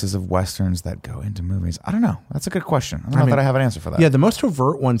 Influences of Westerns that go into movies. I don't know. That's a good question. I don't know that I have an answer for that. Yeah, the most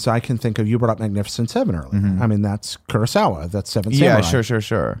overt ones I can think of, you brought up Magnificent Seven earlier. Mm-hmm. I mean, that's Kurosawa. That's Seven Samurai. Yeah,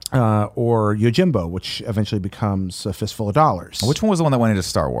 sure. Or Yojimbo, which eventually becomes A Fistful of Dollars. Which one was the one that went into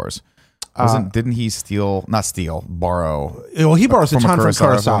Star Wars? Didn't he borrow? Well, he borrows a from a ton from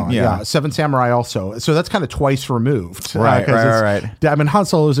Kurosawa Kurosawa. film? Yeah. Yeah. Seven Samurai also. So that's kind of twice removed. Right. I mean, Han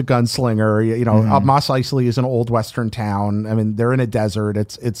Solo is a gunslinger. You know, Mm-hmm. Mos Eisley is an old Western town. I mean, they're in a desert.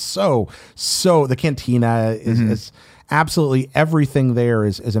 It's so the cantina is absolutely everything there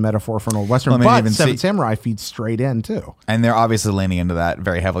is a metaphor for an old Western. Well, I mean, but Seven Samurai feeds straight in too. And they're obviously leaning into that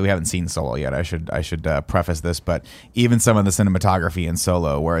very heavily. We haven't seen Solo yet. I should preface this, but even some of the cinematography in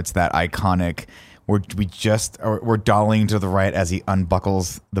Solo, where it's that iconic, we're dollying to the right as he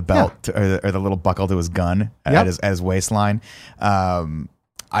unbuckles the belt or the little buckle to his gun at his waistline.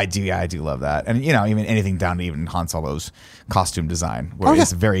 I do love that, and even anything down to even Han Solo's costume design, where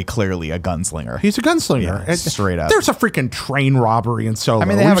he's very clearly a gunslinger. He's a gunslinger, straight up. There's a freaking train robbery in Solo. I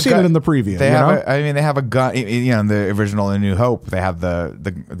mean, we've seen it in the preview. They have a gun. In the original A New Hope, they have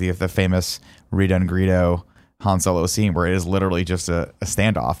the famous Rita and Greedo Han Solo scene where it is literally just a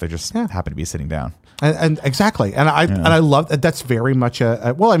standoff. They just happen to be sitting down. And exactly, and I love that. That's very much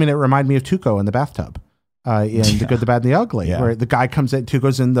it reminded me of Tuco in the bathtub. In The Good, the Bad, and the Ugly, where the guy comes in,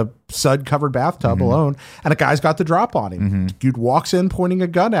 Tuco's in the sud-covered bathtub alone, and a guy's got the drop on him. Dude walks in pointing a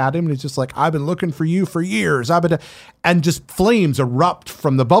gun at him, and he's just like, I've been looking for you for years. And just flames erupt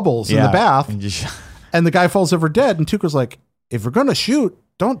from the bubbles in the bath, and the guy falls over dead, and Tuco's like, if we're going to shoot,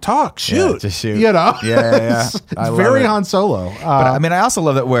 don't talk, shoot. Yeah, just shoot. Yeah. It's very Han Solo. But I mean, I also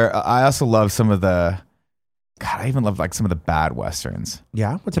love that I also love some of the... God, I even love some of the bad Westerns.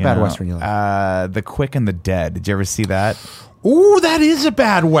 Yeah? What's a bad Western you like? The Quick and the Dead. Did you ever see that? Ooh, that is a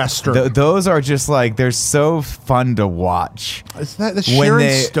bad Western. Those are just they're so fun to watch. Is that the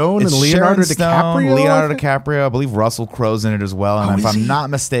Sharon Stone and Leonardo DiCaprio? Leonardo DiCaprio. I believe Russell Crowe's in it as well. And if I'm not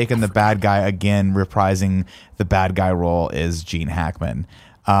mistaken, the bad guy, again, reprising the bad guy role, is Gene Hackman.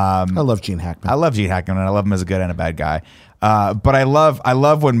 I love Gene Hackman. I love Gene Hackman, and I love him as a good and a bad guy. But I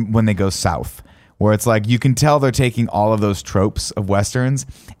love when they go south, where it's like you can tell they're taking all of those tropes of Westerns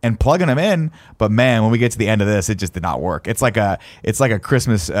and plugging them in. But man, when we get to the end of this, it just did not work. It's like a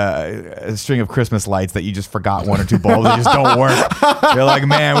Christmas a string of Christmas lights that you just forgot one or two bulbs that just don't work. You're like,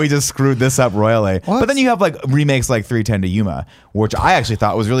 man, we just screwed this up royally. But then you have remakes like 3:10 to Yuma, which I actually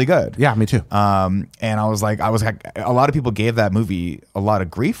thought was really good. Yeah, me too. And I was a lot of people gave that movie a lot of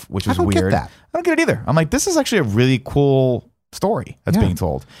grief, which was weird. Get that. I don't get it either. I'm like, this is actually a really cool story that's being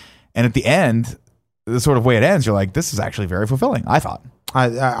told. And at the end, the sort of way it ends, you're like, this is actually very fulfilling, I thought.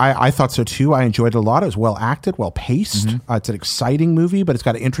 I thought so too. I enjoyed it a lot. It was well acted, well paced. It's an exciting movie, but it's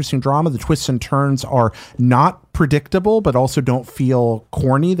got an interesting drama. The twists and turns are not predictable, but also don't feel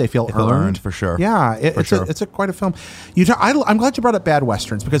corny. They feel earned for sure. Yeah, it's quite a film. I'm glad you brought up bad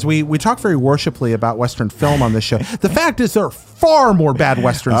Westerns, because we talk very worshipfully about Western film on this show. The fact is, there are far more bad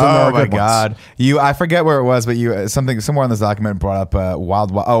Westerns than there are good ones. I forget where it was, but somewhere on this document brought up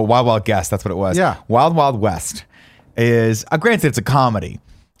Wild Wild Guest. That's what it was. Yeah, Wild Wild West is granted it's a comedy,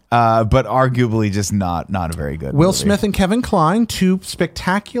 but arguably just not a very good Will movie. Smith and Kevin Kline, two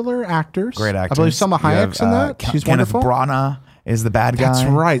spectacular actors. Great actors. I believe Selma Hayek's in that. She's Kenneth wonderful. Branagh is the bad guy. That's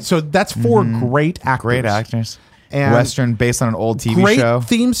right. So that's four great actors. Great actors. And Western based on an old TV great show.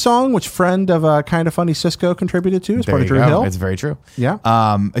 Theme song, which friend of Kind of Funny Cisco contributed to as part of Drew Hill. It's very true. Yeah.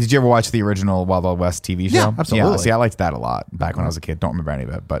 Did you ever watch the original Wild Wild West TV show? Yeah, absolutely. Yeah, see, I liked that a lot back when I was a kid. Don't remember any of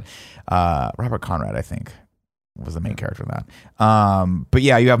it, but Robert Conrad, I think, was the main character in that. But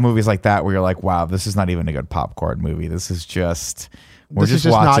yeah, you have movies like that where you're like, wow, this is not even a good popcorn movie. This is just We're This is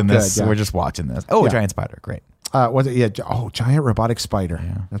just just not watching good, this. yeah. We're just watching this. Oh, Yeah. giant spider. Great. Was it? Yeah. Giant robotic spider.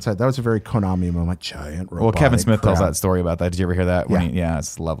 That's it. That was a very Konami moment. Giant robotic. Well, Kevin Smith tells crab. that story about that. Did you ever hear that? When Yeah.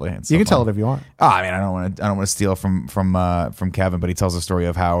 It's lovely. It's You so can tell fun. it if you want. Oh, I mean, I don't want to steal from Kevin, but he tells a story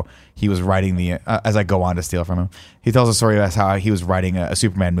of how he was writing as I go on to steal from him. He tells a story of how he was writing a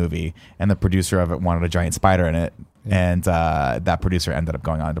Superman movie, and the producer of it wanted a giant spider in it. And that producer ended up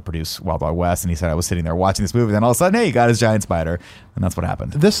going on to produce Wild Wild West, and he said, I was sitting there watching this movie, and then all of a sudden, hey, he got his giant spider, and that's what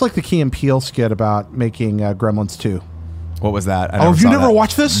happened. This is like the Key and Peele skit about making Gremlins 2. What was that? Have you never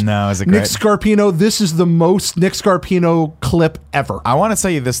watched this? No, is it Nick great? Scarpino. This is the most Nick Scarpino clip ever. I want to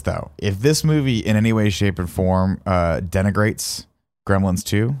tell you this, though. If this movie in any way, shape, or form denigrates Gremlins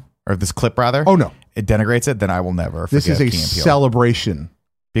 2, or this clip rather, Oh, no. it denigrates it, then I will never This forgive is a Key and Peele. celebration.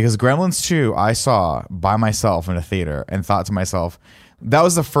 Because Gremlins 2, I saw by myself in a theater and thought to myself, that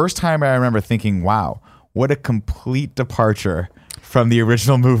was the first time I remember thinking, wow, what a complete departure from the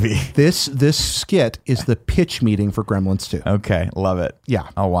original movie. This skit is the pitch meeting for Gremlins 2. Okay, love it. Yeah.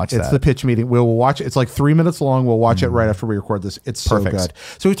 I'll watch It's that. the pitch meeting. We'll watch it. It's like 3 minutes long. We'll watch it right after we record this. It's Perfect. so good.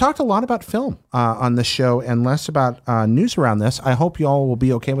 So we talked a lot about film on this show and less about news around this. I hope you all will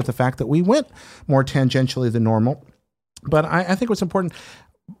be okay with the fact that we went more tangentially than normal. But I think what's important,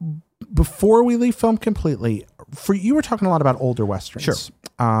 before we leave film completely, you were talking a lot about older Westerns.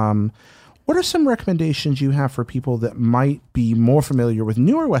 Sure. What are some recommendations you have for people that might be more familiar with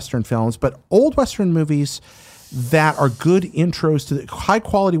newer Western films, but old Western movies that are good intros to high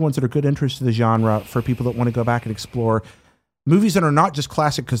quality ones that are good intros to the genre for people that want to go back and explore movies that are not just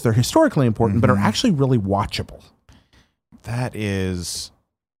classic because they're historically important, but are actually really watchable? That's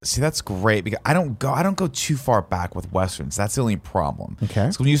great because I don't go too far back with Westerns. That's the only problem.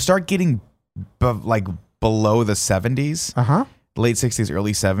 Okay. So when you start getting below the 70s, late 60s,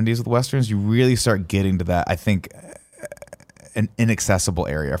 early 70s with Westerns, you really start getting to that, I think, an inaccessible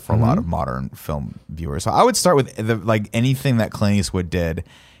area for a lot of modern film viewers. So I would start with anything that Clint Eastwood did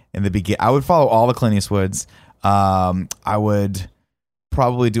in the beginning. I would follow all the Clint Eastwoods. I would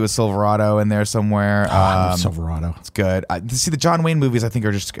probably do a Silverado in there somewhere. I love Silverado. It's good. The John Wayne movies I think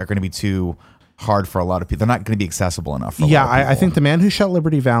are going to be too hard for a lot of people. They're not going to be accessible enough for a lot of people. I think The Man Who Shot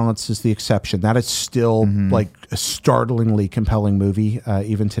Liberty Valance is the exception. That is still like a startlingly compelling movie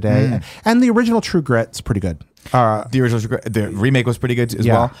even today. And the original True Grit's pretty good. The remake was pretty good as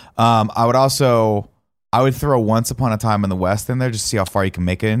well. I would throw Once Upon a Time in the West in there just to see how far you can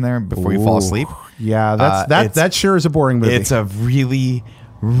make it in there before you fall asleep. Yeah, that sure is a boring movie. It's a really,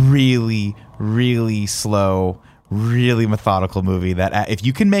 really, really slow, really methodical movie that if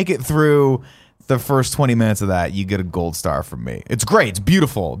you can make it through the first 20 minutes of that, you get a gold star from me. It's great. It's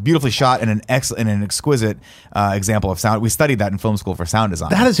beautiful, beautifully shot, and an exquisite example of sound. We studied that in film school for sound design.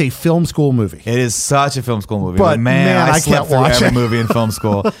 That is a film school movie. It is such a film school movie. But man, I I slept can't through watch every it. movie in film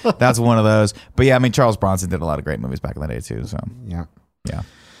school. That's one of those. But yeah, I mean, Charles Bronson did a lot of great movies back in the day too. So Yeah. yeah.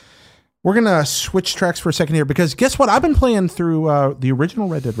 We're going to switch tracks for a second here because guess what? I've been playing through the original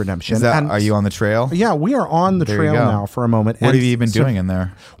Red Dead Redemption. Are you on the trail? Yeah, we are on the There you trail go. now for a moment. What And have you been so- doing in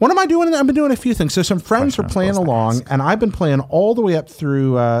there? What am I doing? I've been doing a few things. So some friends Question are I'm playing supposed to along, ask. and I've been playing all the way up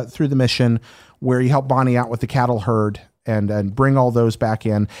through the mission where you help Bonnie out with the cattle herd and bring all those back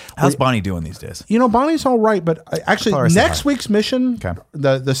in. How's Bonnie doing these days? You know, Bonnie's all right, but actually Tell her I said next hi. week's mission, Okay.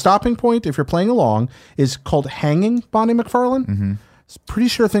 the stopping point, if you're playing along, is called Hanging Bonnie McFarlane. Pretty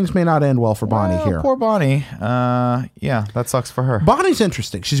sure things may not end well for Bonnie Well, here. Poor Bonnie. Yeah, that sucks for her. Bonnie's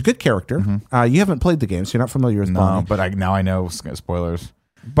interesting. She's a good character. You haven't played the game, so you're not familiar with No, Bonnie. but now I know spoilers.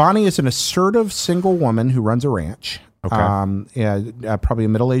 Bonnie is an assertive single woman who runs a ranch. Okay. Probably a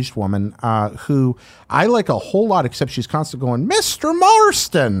middle-aged woman who I like a whole lot, except she's constantly going, Mr.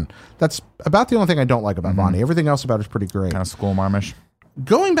 Marston. That's about the only thing I don't like about Bonnie. Everything else about her is pretty great. Kind of school marmish.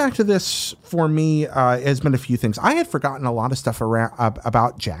 Going back to this for me has been a few things. I had forgotten a lot of stuff around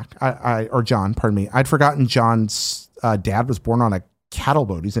about Jack, or John, pardon me. I'd forgotten John's dad was born on a cattle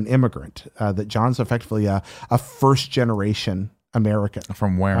boat. He's an immigrant. That John's effectively a first-generation American.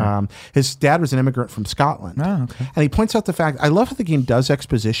 From where? His dad was an immigrant from Scotland. Oh, okay. And he points out the fact, I love how the game does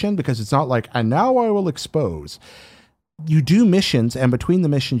exposition because it's not like, and now I will expose. You do missions, and between the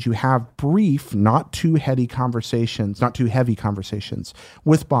missions, you have brief, not too heavy conversations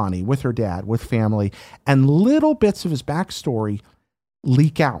with Bonnie, with her dad, with family, and little bits of his backstory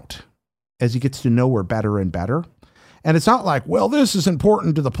leak out as he gets to know her better and better. And it's not like, well, this is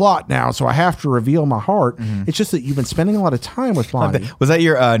important to the plot now, so I have to reveal my heart. It's just that you've been spending a lot of time with Bonnie. Was that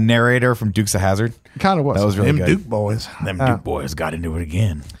your narrator from Dukes of Hazzard? Kind of was. That was really Them good. Duke boys. Them Duke boys got into it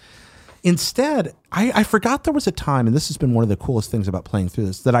again. Instead, I forgot there was a time, and this has been one of the coolest things about playing through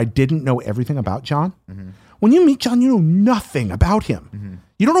this, that I didn't know everything about John. When you meet John, you know nothing about him.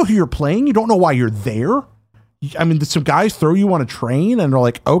 You don't know who you're playing. You don't know why you're there. I mean, some guys throw you on a train and they're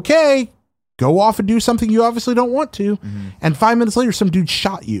like, okay, go off and do something you obviously don't want to. And 5 minutes later, some dude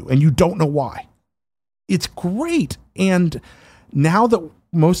shot you and you don't know why. It's great. And now that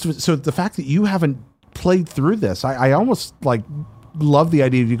most of it, so the fact that you haven't played through this, I almost like love the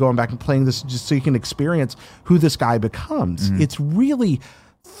idea of you going back and playing this just so you can experience who this guy becomes. It's really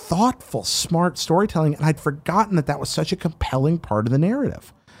thoughtful, smart storytelling. And I'd forgotten that was such a compelling part of the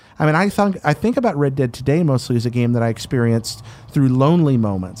narrative. I mean, I think about Red Dead today mostly as a game that I experienced through lonely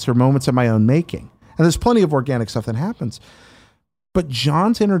moments or moments of my own making. And there's plenty of organic stuff that happens. But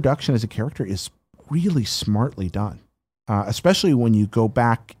John's introduction as a character is really smartly done, especially when you go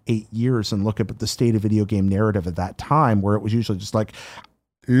back 8 years and look at the state of video game narrative at that time, where it was usually just like,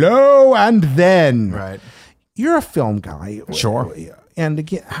 lo and then. Right. You're a film guy. Sure. And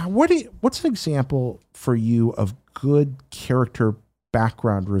again, what's an example for you of good character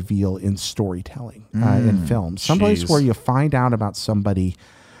background reveal in storytelling in films? Someplace where you find out about somebody,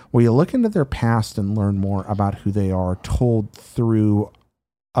 where you look into their past and learn more about who they are, told through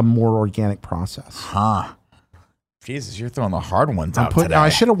a more organic process. Huh. Jesus, you're throwing the hard ones out today. I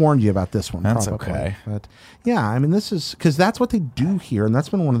should have warned you about this one. That's probably. okay. But yeah, I mean, this is because that's what they do here, and that's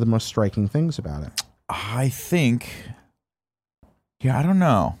been one of the most striking things about it. I think, I don't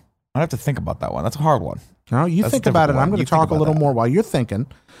know. I'd have to think about that one. That's a hard one. No, you That's think a about it. difficult I'm one. going You to talk a think little about more while you're thinking.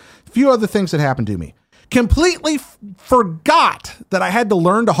 A few other things that happened to me. Completely forgot that I had to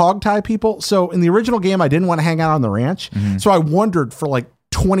learn to hog tie people. So in the original game, I didn't want to hang out on the ranch. So I wandered for like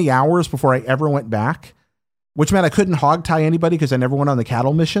 20 hours before I ever went back, which meant I couldn't hog tie anybody because I never went on the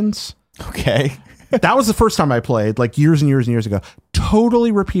cattle missions. Okay. That was the first time I played, like years and years and years ago.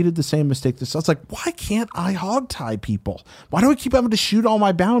 Totally repeated the same mistake. I was like, why can't I hog tie people? Why do I keep having to shoot all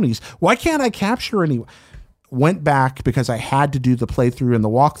my bounties? Why can't I capture anyone? Went back because I had to do the playthrough and the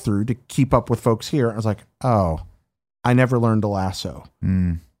walkthrough to keep up with folks here. I was like, oh, I never learned to lasso.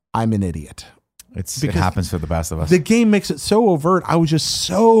 I'm an idiot. It happens for the best of us. The game makes it so overt. I was just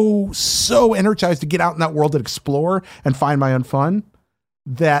so energized to get out in that world and explore and find my own fun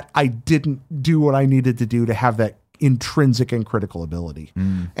that I didn't do what I needed to do to have that intrinsic and critical ability.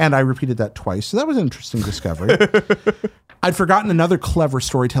 And I repeated that twice. So that was an interesting discovery. I'd forgotten another clever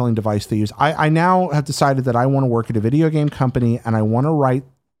storytelling device they use. I now have decided that I want to work at a video game company and I want to write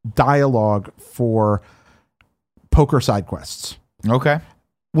dialogue for poker side quests. Okay.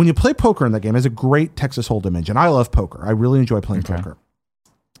 When you play poker in that game, it's a great Texas Hold'em engine. I love poker. I really enjoy playing poker.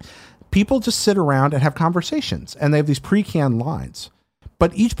 People just sit around and have conversations and they have these pre-canned lines.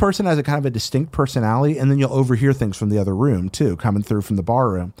 But each person has a kind of a distinct personality, and then you'll overhear things from the other room too, coming through from the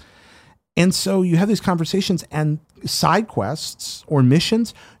bar room. And so you have these conversations and side quests or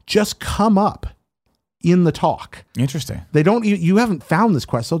missions just come up in the talk. Interesting. They don't, you haven't found this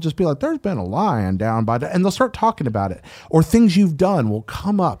quest. They'll just be like, there's been a lion down by and they'll start talking about it. Or things you've done will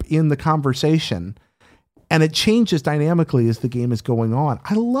come up in the conversation. And it changes dynamically as the game is going on.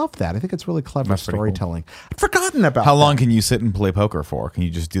 I love that. I think it's really clever storytelling. Cool. I'd forgotten about How long can you sit and play poker for? Can you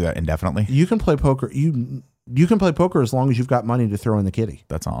just do that indefinitely? You can play poker. You can play poker as long as you've got money to throw in the kitty.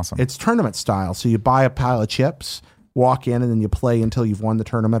 That's awesome. It's tournament style. So you buy a pile of chips, walk in, and then you play until you've won the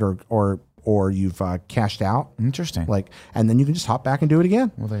tournament or you've cashed out. Interesting. And then you can just hop back and do it again.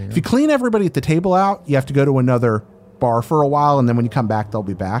 Well, if you clean everybody at the table out, you have to go to another bar for a while, and then when you come back, they'll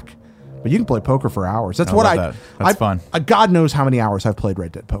be back. But you can play poker for hours. That's That's fun. God knows how many hours I've played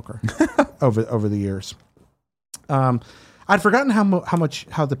Red Dead Poker over the years. I'd forgotten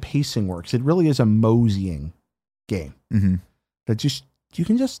how the pacing works. It really is a moseying game. That you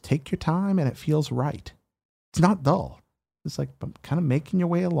can just take your time and it feels right. It's not dull. It's like kind of making your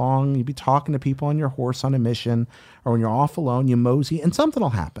way along. You'd be talking to people on your horse on a mission, or when you're off alone, you mosey, and something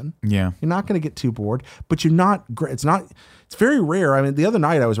will happen. Yeah, you're not going to get too bored, but you're not. It's very rare. I mean, the other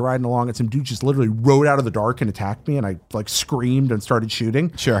night I was riding along, and some dude just literally rode out of the dark and attacked me, and I screamed and started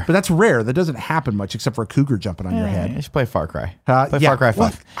shooting. Sure, but that's rare. That doesn't happen much, except for a cougar jumping on your head. You should play Far Cry. Far Cry 5.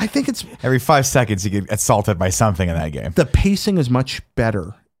 Well, I think it's every 5 seconds you get assaulted by something in that game. The pacing is much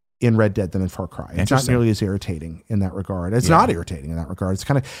better in Red Dead than in Far Cry. It's not nearly as irritating in that regard. It's not irritating in that regard. It's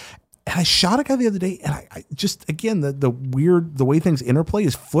kind of, and I shot a guy the other day, and I just, again, the way things interplay,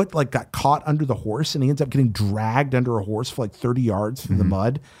 his foot got caught under the horse, and he ends up getting dragged under a horse for 30 yards through the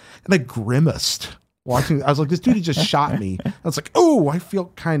mud. And I grimaced watching. I was like, this dude just shot me. I was like, oh, I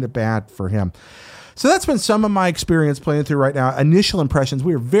feel kind of bad for him. So that's been some of my experience playing through right now. Initial impressions.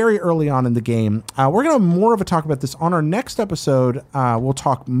 We are very early on in the game. We're going to have more of a talk about this on our next episode. We'll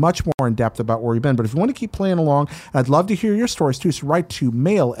talk much more in depth about where we've been. But if you want to keep playing along, I'd love to hear your stories too. So write to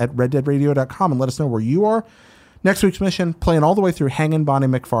mail@reddeadradio.com and let us know where you are. Next week's mission, playing all the way through Hangin' Bonnie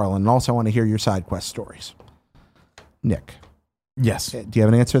McFarlane. And also I want to hear your side quest stories. Nick. Yes. Do you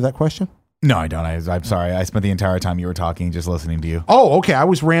have an answer to that question? No, I don't. I'm sorry. I spent the entire time you were talking just listening to you. Oh, okay. I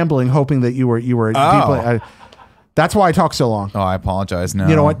was rambling, hoping that you were deeply. That's why I talk so long. Oh, I apologize. No.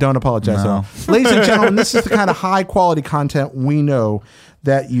 You know what? Don't apologize at all. Ladies and gentlemen, this is the kind of high quality content we know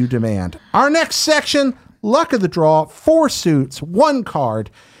that you demand. Our next section, luck of the draw, 4 suits, 1 card.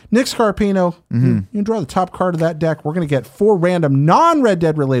 Nick Scarpino, you draw the top card of that deck. We're going to get 4 random non-Red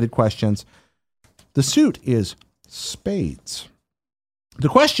Dead related questions. The suit is spades. The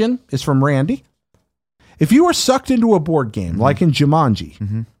question is from Randy. If you were sucked into a board game, like in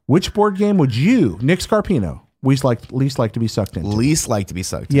Jumanji, which board game would you, Nick Scarpino, least like to be sucked into? Least like to be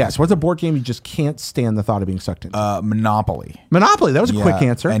sucked into. Yes. What's a board game you just can't stand the thought of being sucked into? Monopoly. Monopoly. That was a quick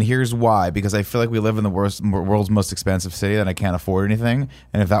answer. And here's why. Because I feel like we live in the world's most expensive city and I can't afford anything.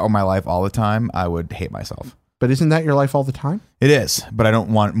 And if that were my life all the time, I would hate myself. But isn't that your life all the time? It is. But I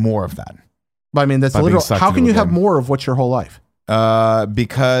don't want more of that. But I mean, that's literal. How can you have more of what's your whole life?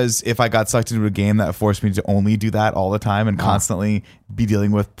 Because if I got sucked into a game that forced me to only do that all the time and constantly be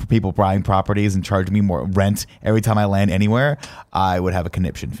dealing with people buying properties and charging me more rent every time I land anywhere, I would have a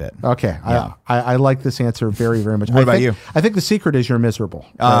conniption fit. Okay. Yeah. I like this answer very, very much. What about you? I think the secret is you're miserable.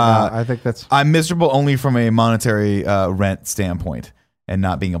 I think I'm miserable only from a monetary rent standpoint and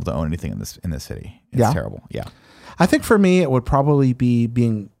not being able to own anything in this city. It's terrible. Yeah. I think for me, it would probably be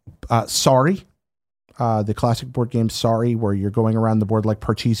being sorry. The classic board game Sorry, where you're going around the board like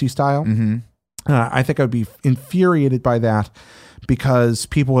Parcheesi style. I think I would be infuriated by that because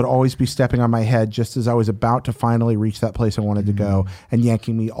people would always be stepping on my head just as I was about to finally reach that place I wanted to go and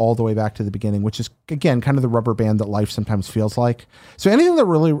yanking me all the way back to the beginning, which is, again, kind of the rubber band that life sometimes feels like. So anything that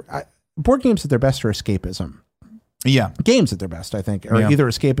really... board games at their best are escapism. Yeah. Games at their best, I think, are either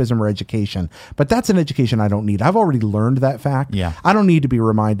escapism or education. But that's an education I don't need. I've already learned that fact. Yeah. I don't need to be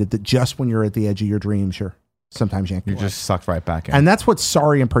reminded that just when you're at the edge of your dreams, you're sometimes yanked away. You're just sucked right back in. And that's what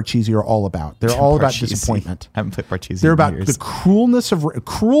Sorry and Parcheesi are all about. They're all about disappointment. I haven't played Parcheesi. They're about the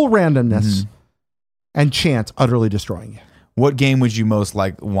cruel randomness and chance utterly destroying you. What game would you most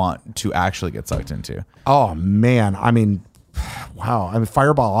want to actually get sucked into? Oh, man. I mean, wow. I mean,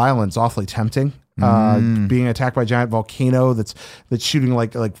 Fireball Island's awfully tempting. Being attacked by a giant volcano that's shooting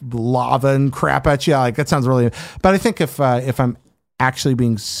like lava and crap at you, like that sounds really. But I think if I'm actually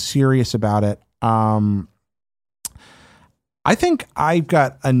being serious about it, I think I've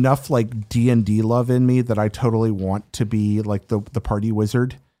got enough like D&D love in me that I totally want to be like the party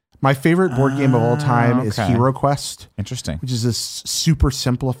wizard. My favorite board game of all time is Hero Quest. Interesting. Which is this super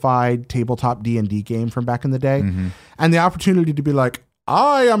simplified tabletop D&D game from back in the day, and the opportunity to be like,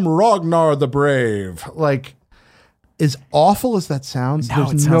 I am Ragnar the Brave. Like, as awful as that sounds,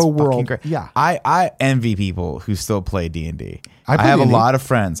 there's no world. Great. Yeah, I envy people who still play D&D. I have D&D. a lot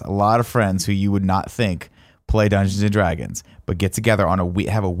of friends who you would not think play Dungeons and Dragons, but get together on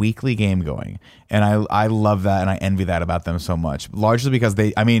have a weekly game going, and I love that and I envy that about them so much. Largely because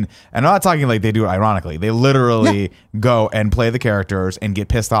I'm not talking like they do it ironically. They literally go and play the characters and get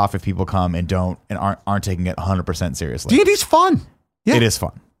pissed off if people come and aren't taking it 100% seriously. D&D's fun. Yeah. It is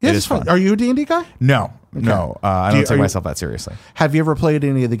fun. It is fun. Are you a D&D guy? No. I don't take myself that seriously. Have you ever played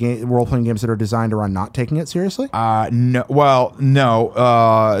any of the role-playing games that are designed around not taking it seriously? No. Well,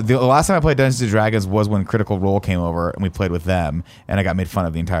 no. The last time I played Dungeons & Dragons was when Critical Role came over, and we played with them, and I got made fun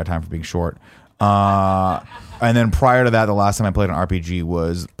of the entire time for being short. And then prior to that, the last time I played an RPG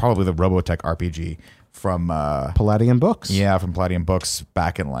was probably the Robotech RPG from... Palladium Books. Yeah, from Palladium Books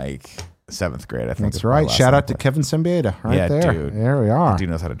back in 7th grade, I think. That's right. Shout out to Kevin Sembieda there. Dude. There we are. Dude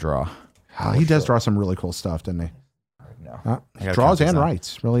knows how to draw. Oh, he does draw some really cool stuff, doesn't he? No. He draws and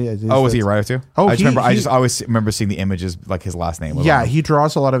writes. Really. Was he a writer too? Oh, I just always remember seeing the images, like his last name. He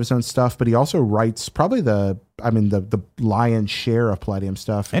draws a lot of his own stuff, but he also writes probably the lion's share of Palladium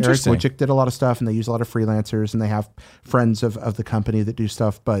stuff. Eric Wojcik did a lot of stuff, and they use a lot of freelancers, and they have friends of the company that do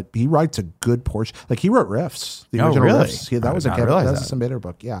stuff, but he writes a good portion. Like, he wrote Riffs. The original Riffs. That was a Sembieda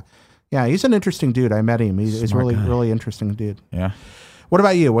book. Yeah. Yeah, he's an interesting dude. I met him. He's really, really interesting dude. Yeah. What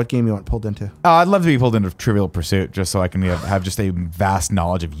about you? What game you want pulled into? I'd love to be pulled into Trivial Pursuit just so I can have just a vast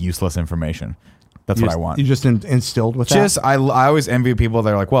knowledge of useless information. That's what I want. You just instilled with that? I always envy people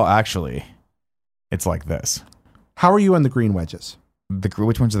that are like, well, actually, it's like this. How are you on the green wedges?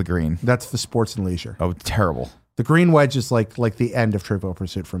 Which one's the green? That's the sports and leisure. Oh, terrible. The green wedge is like the end of Trivial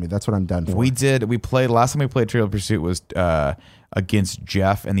Pursuit for me. That's what I'm done for. We played last time we played Trivial Pursuit was against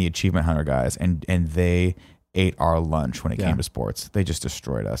Jeff and the Achievement Hunter guys, and they ate our lunch when it came to sports. They just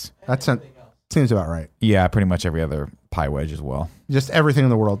destroyed us. That seems about right. Yeah, pretty much every other pie wedge as well. Just everything in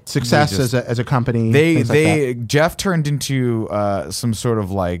the world. Success as a company. Jeff turned into some sort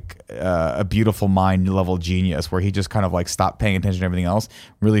of like a beautiful mind level genius where he just kind of like stopped paying attention to everything else,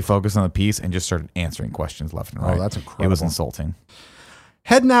 really focused on the piece, and just started answering questions left and right. Oh, that's incredible. It was insulting.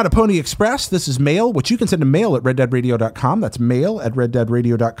 Heading now to Pony Express. This is mail, which you can send to mail at reddeadradio.com. That's mail at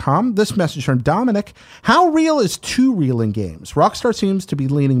reddeadradio.com. This message from Dominic. How real is too real in games? Rockstar seems to be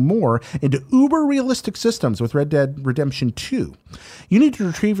leaning more into uber realistic systems with Red Dead Redemption 2. You need to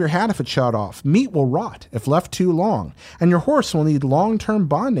retrieve your hat if it's shot off. Meat will rot if left too long. And your horse will need long-term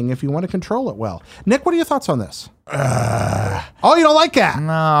bonding if you want to control it well. Nick, what are your thoughts on this? Oh, you don't like that?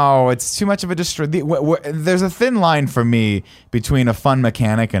 No, it's too much of a there's a thin line for me between a fun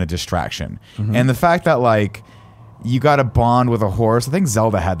mechanic and a distraction. And the fact that like you got to bond with a horse. I think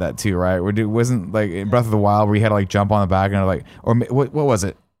Zelda had that too, right? Where it wasn't like in Breath of the Wild where you had to like jump on the back and like, or what was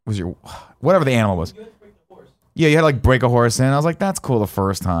it? Was your whatever the animal was? Yeah, you had to like break a horse in. I was like, that's cool the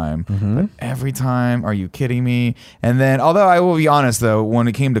first time. But every time, are you kidding me? And then, although I will be honest though, when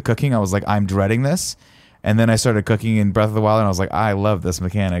it came to cooking, I was like, I'm dreading this. And then I started cooking in Breath of the Wild, and I was like, I love this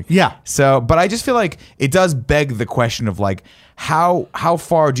mechanic. Yeah. So, but I just feel like it does beg the question of like, how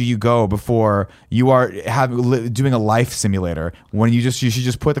far do you go before you are doing a life simulator when you should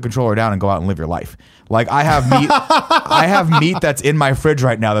just put the controller down and go out and live your life? Like I have meat, I have meat that's in my fridge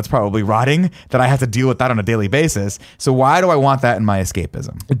right now that's probably rotting that I have to deal with that on a daily basis. So why do I want that in my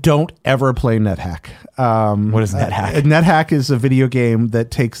escapism? Don't ever play NetHack. What is NetHack? NetHack is a video game that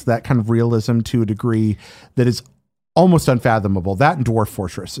takes that kind of realism to a degree that is almost unfathomable. That and Dwarf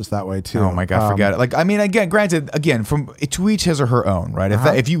Fortress is that way too. Oh my God, forget it. Like, I mean, granted, from to each his or her own, right?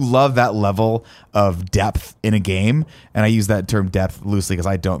 If you love that level of depth in a game, and I use that term depth loosely because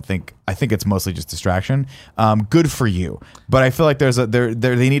I think it's mostly just distraction. Good for you, but I feel like there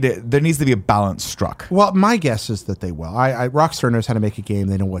needs to be a balance struck. Well, my guess is that they will. Rockstar knows how to make a game.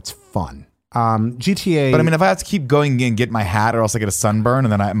 They know what's fun. GTA. But I mean, if I have to keep going in and get my hat, or else I get a sunburn,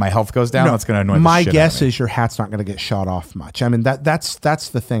 and then my health goes down, that's going to annoy the shit My out guess of me. is your hat's not going to get shot off much. I mean, that's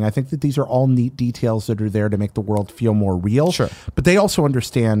the thing. I think that these are all neat details that are there to make the world feel more real. Sure. But they also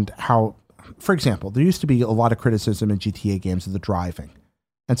understand how, for example, there used to be a lot of criticism in GTA games of the driving.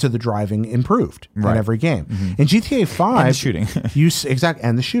 And so the driving improved in every game. In GTA 5, and the shooting.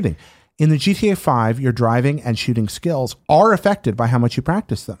 And the shooting. In the GTA 5, your driving and shooting skills are affected by how much you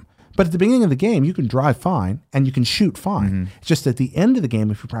practice them. But at the beginning of the game, you can drive fine and you can shoot fine. It's just at the end of the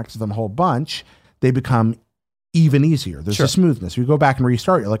game, if you practice them a whole bunch, they become even easier. There's a smoothness. You go back and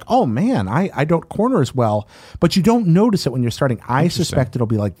restart, you're like, oh man, I don't corner as well, but you don't notice it when you're starting. I suspect it'll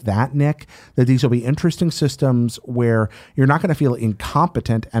be like that, Nick, that these will be interesting systems where you're not going to feel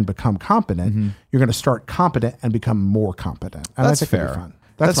incompetent and become competent. You're going to start competent and become more competent. And That's I think fair. it'll be fun.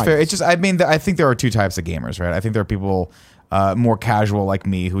 That's fair. It's just, I mean, I think there are two types of gamers, right? I think there are people more casual like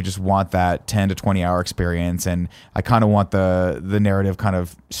me who just want that 10 to 20 hour experience, and I kind of want the narrative kind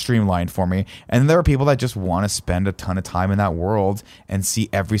of streamlined for me. And there are people that just want to spend a ton of time in that world and see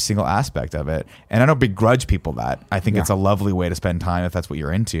every single aspect of it. And I don't begrudge people that. I think it's a lovely way to spend time if that's what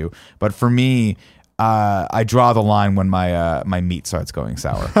you're into. But for me, I draw the line when my meat starts going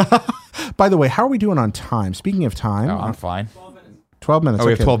sour. By the way, how are we doing on time? Speaking of time, I'm fine. 12 minutes. Oh,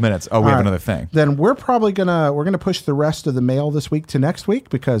 we have 12 minutes. Oh, we have another thing. Then we're probably gonna push the rest of the mail this week to next week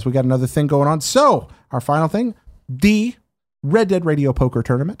because we got another thing going on. So our final thing, the Red Dead Radio Poker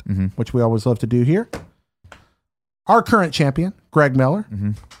Tournament, which we always love to do here. Our current champion, Greg Miller,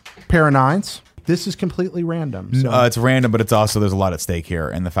 pair of nines. This is completely random. So. It's random, but it's also there's a lot at stake here.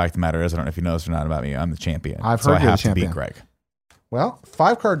 And the fact of the matter is, I don't know if you know this or not about me, I'm the champion. I've heard so I you're have the champion. to beat Greg. Well,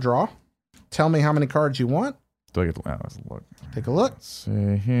 5-card draw. Tell me how many cards you want. Do I get to let's look? Take a look. Let's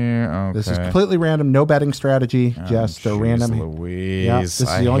see here. Okay. This is completely random. No betting strategy. Just a random. Louise. Yeah, this is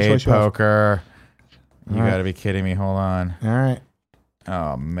I the only hate choice you have. poker. You All right. got to be kidding me. Hold on. All right.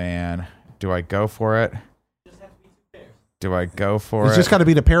 Oh, man. Do I go for it? Do I go for It's it? just got to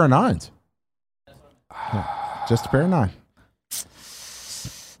beat a pair of nines. Yeah, just a pair of nine.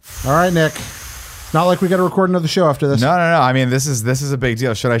 All right, Nick. Not like we got to record another show after this. No. I mean, this is a big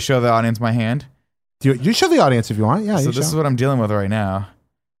deal. Should I show the audience my hand? You show the audience if you want. Yeah. So you this is show. what I'm dealing with right now.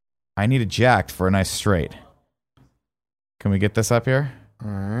 I need a jack for a nice straight. Can we get this up here? All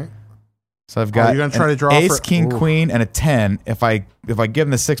right. So I've got you're gonna try to draw ace, for- king, Ooh. queen, and a 10. If I give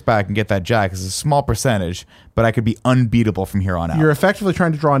him the 6-back and get that jack, it's a small percentage, but I could be unbeatable from here on out. You're effectively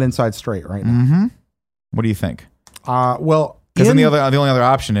trying to draw an inside straight right now. Mm-hmm. What do you think? Well, Because then the only other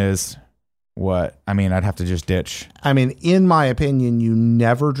option is what? I mean, I'd have to just ditch. I mean, in my opinion, you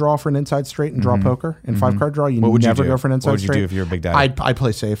never draw for an inside straight and draw poker. In 5-card draw, you never go for an inside straight. What would you do if you're a big daddy? I'd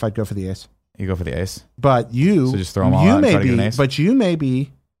play safe. I'd go for the ace. You go for the ace? But you, So just throw them all out and try to get an ace? But you may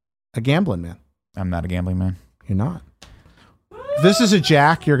be a gambling man. I'm not a gambling man. You're not. If this is a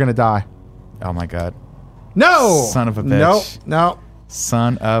jack, you're going to die. Oh my God. No! Son of a bitch. No.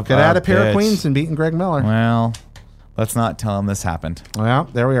 Son of Could a add a pair bitch. of queens and beating Greg Miller. Well, let's not tell him this happened. Well,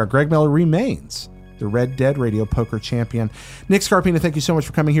 there we are. Greg Miller remains the Red Dead Radio poker champion. Nick Scarpina, thank you so much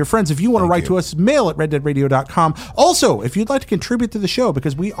for coming here. Friends, if you want to write to us, mail at reddeadradio.com. Also, if you'd like to contribute to the show,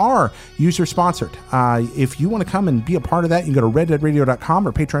 because we are user-sponsored, if you want to come and be a part of that, you can go to reddeadradio.com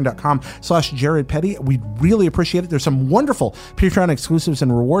or patreon.com/Jared Petty. We'd really appreciate it. There's some wonderful Patreon exclusives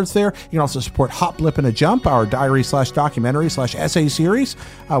and rewards there. You can also support Hop, Blip, and a Jump, our diary/documentary/essay series,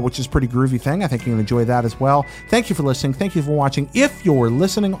 which is a pretty groovy thing. I think you're going to enjoy that as well. Thank you for listening. Thank you for watching. If you're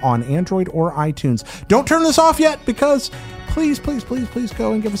listening on Android or iTunes, don't turn this off yet, because please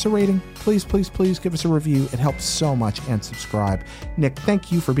go and give us a rating. Please give us a review. It helps so much. And subscribe. Nick, thank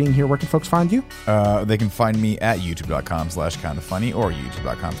you for being here. Where can folks find you? They can find me at youtube.com/kindafunny or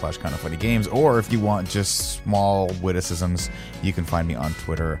youtube.com/kindafunnygames. Or if you want just small witticisms, you can find me on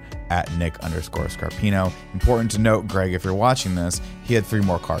Twitter at Nick_Scarpino. Important to note, Greg, if you're watching this, he had 3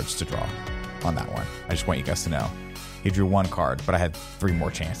 more cards to draw on that one. I just want you guys to know. He drew 1 card, but I had 3 more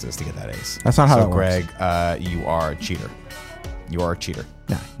chances to get that ace. That's not how that works. Greg, you are a cheater. You are a cheater.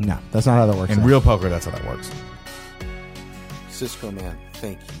 No, that's not how that works. In real poker, that's how that works. Cisco man,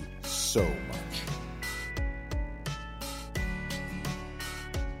 thank you so much.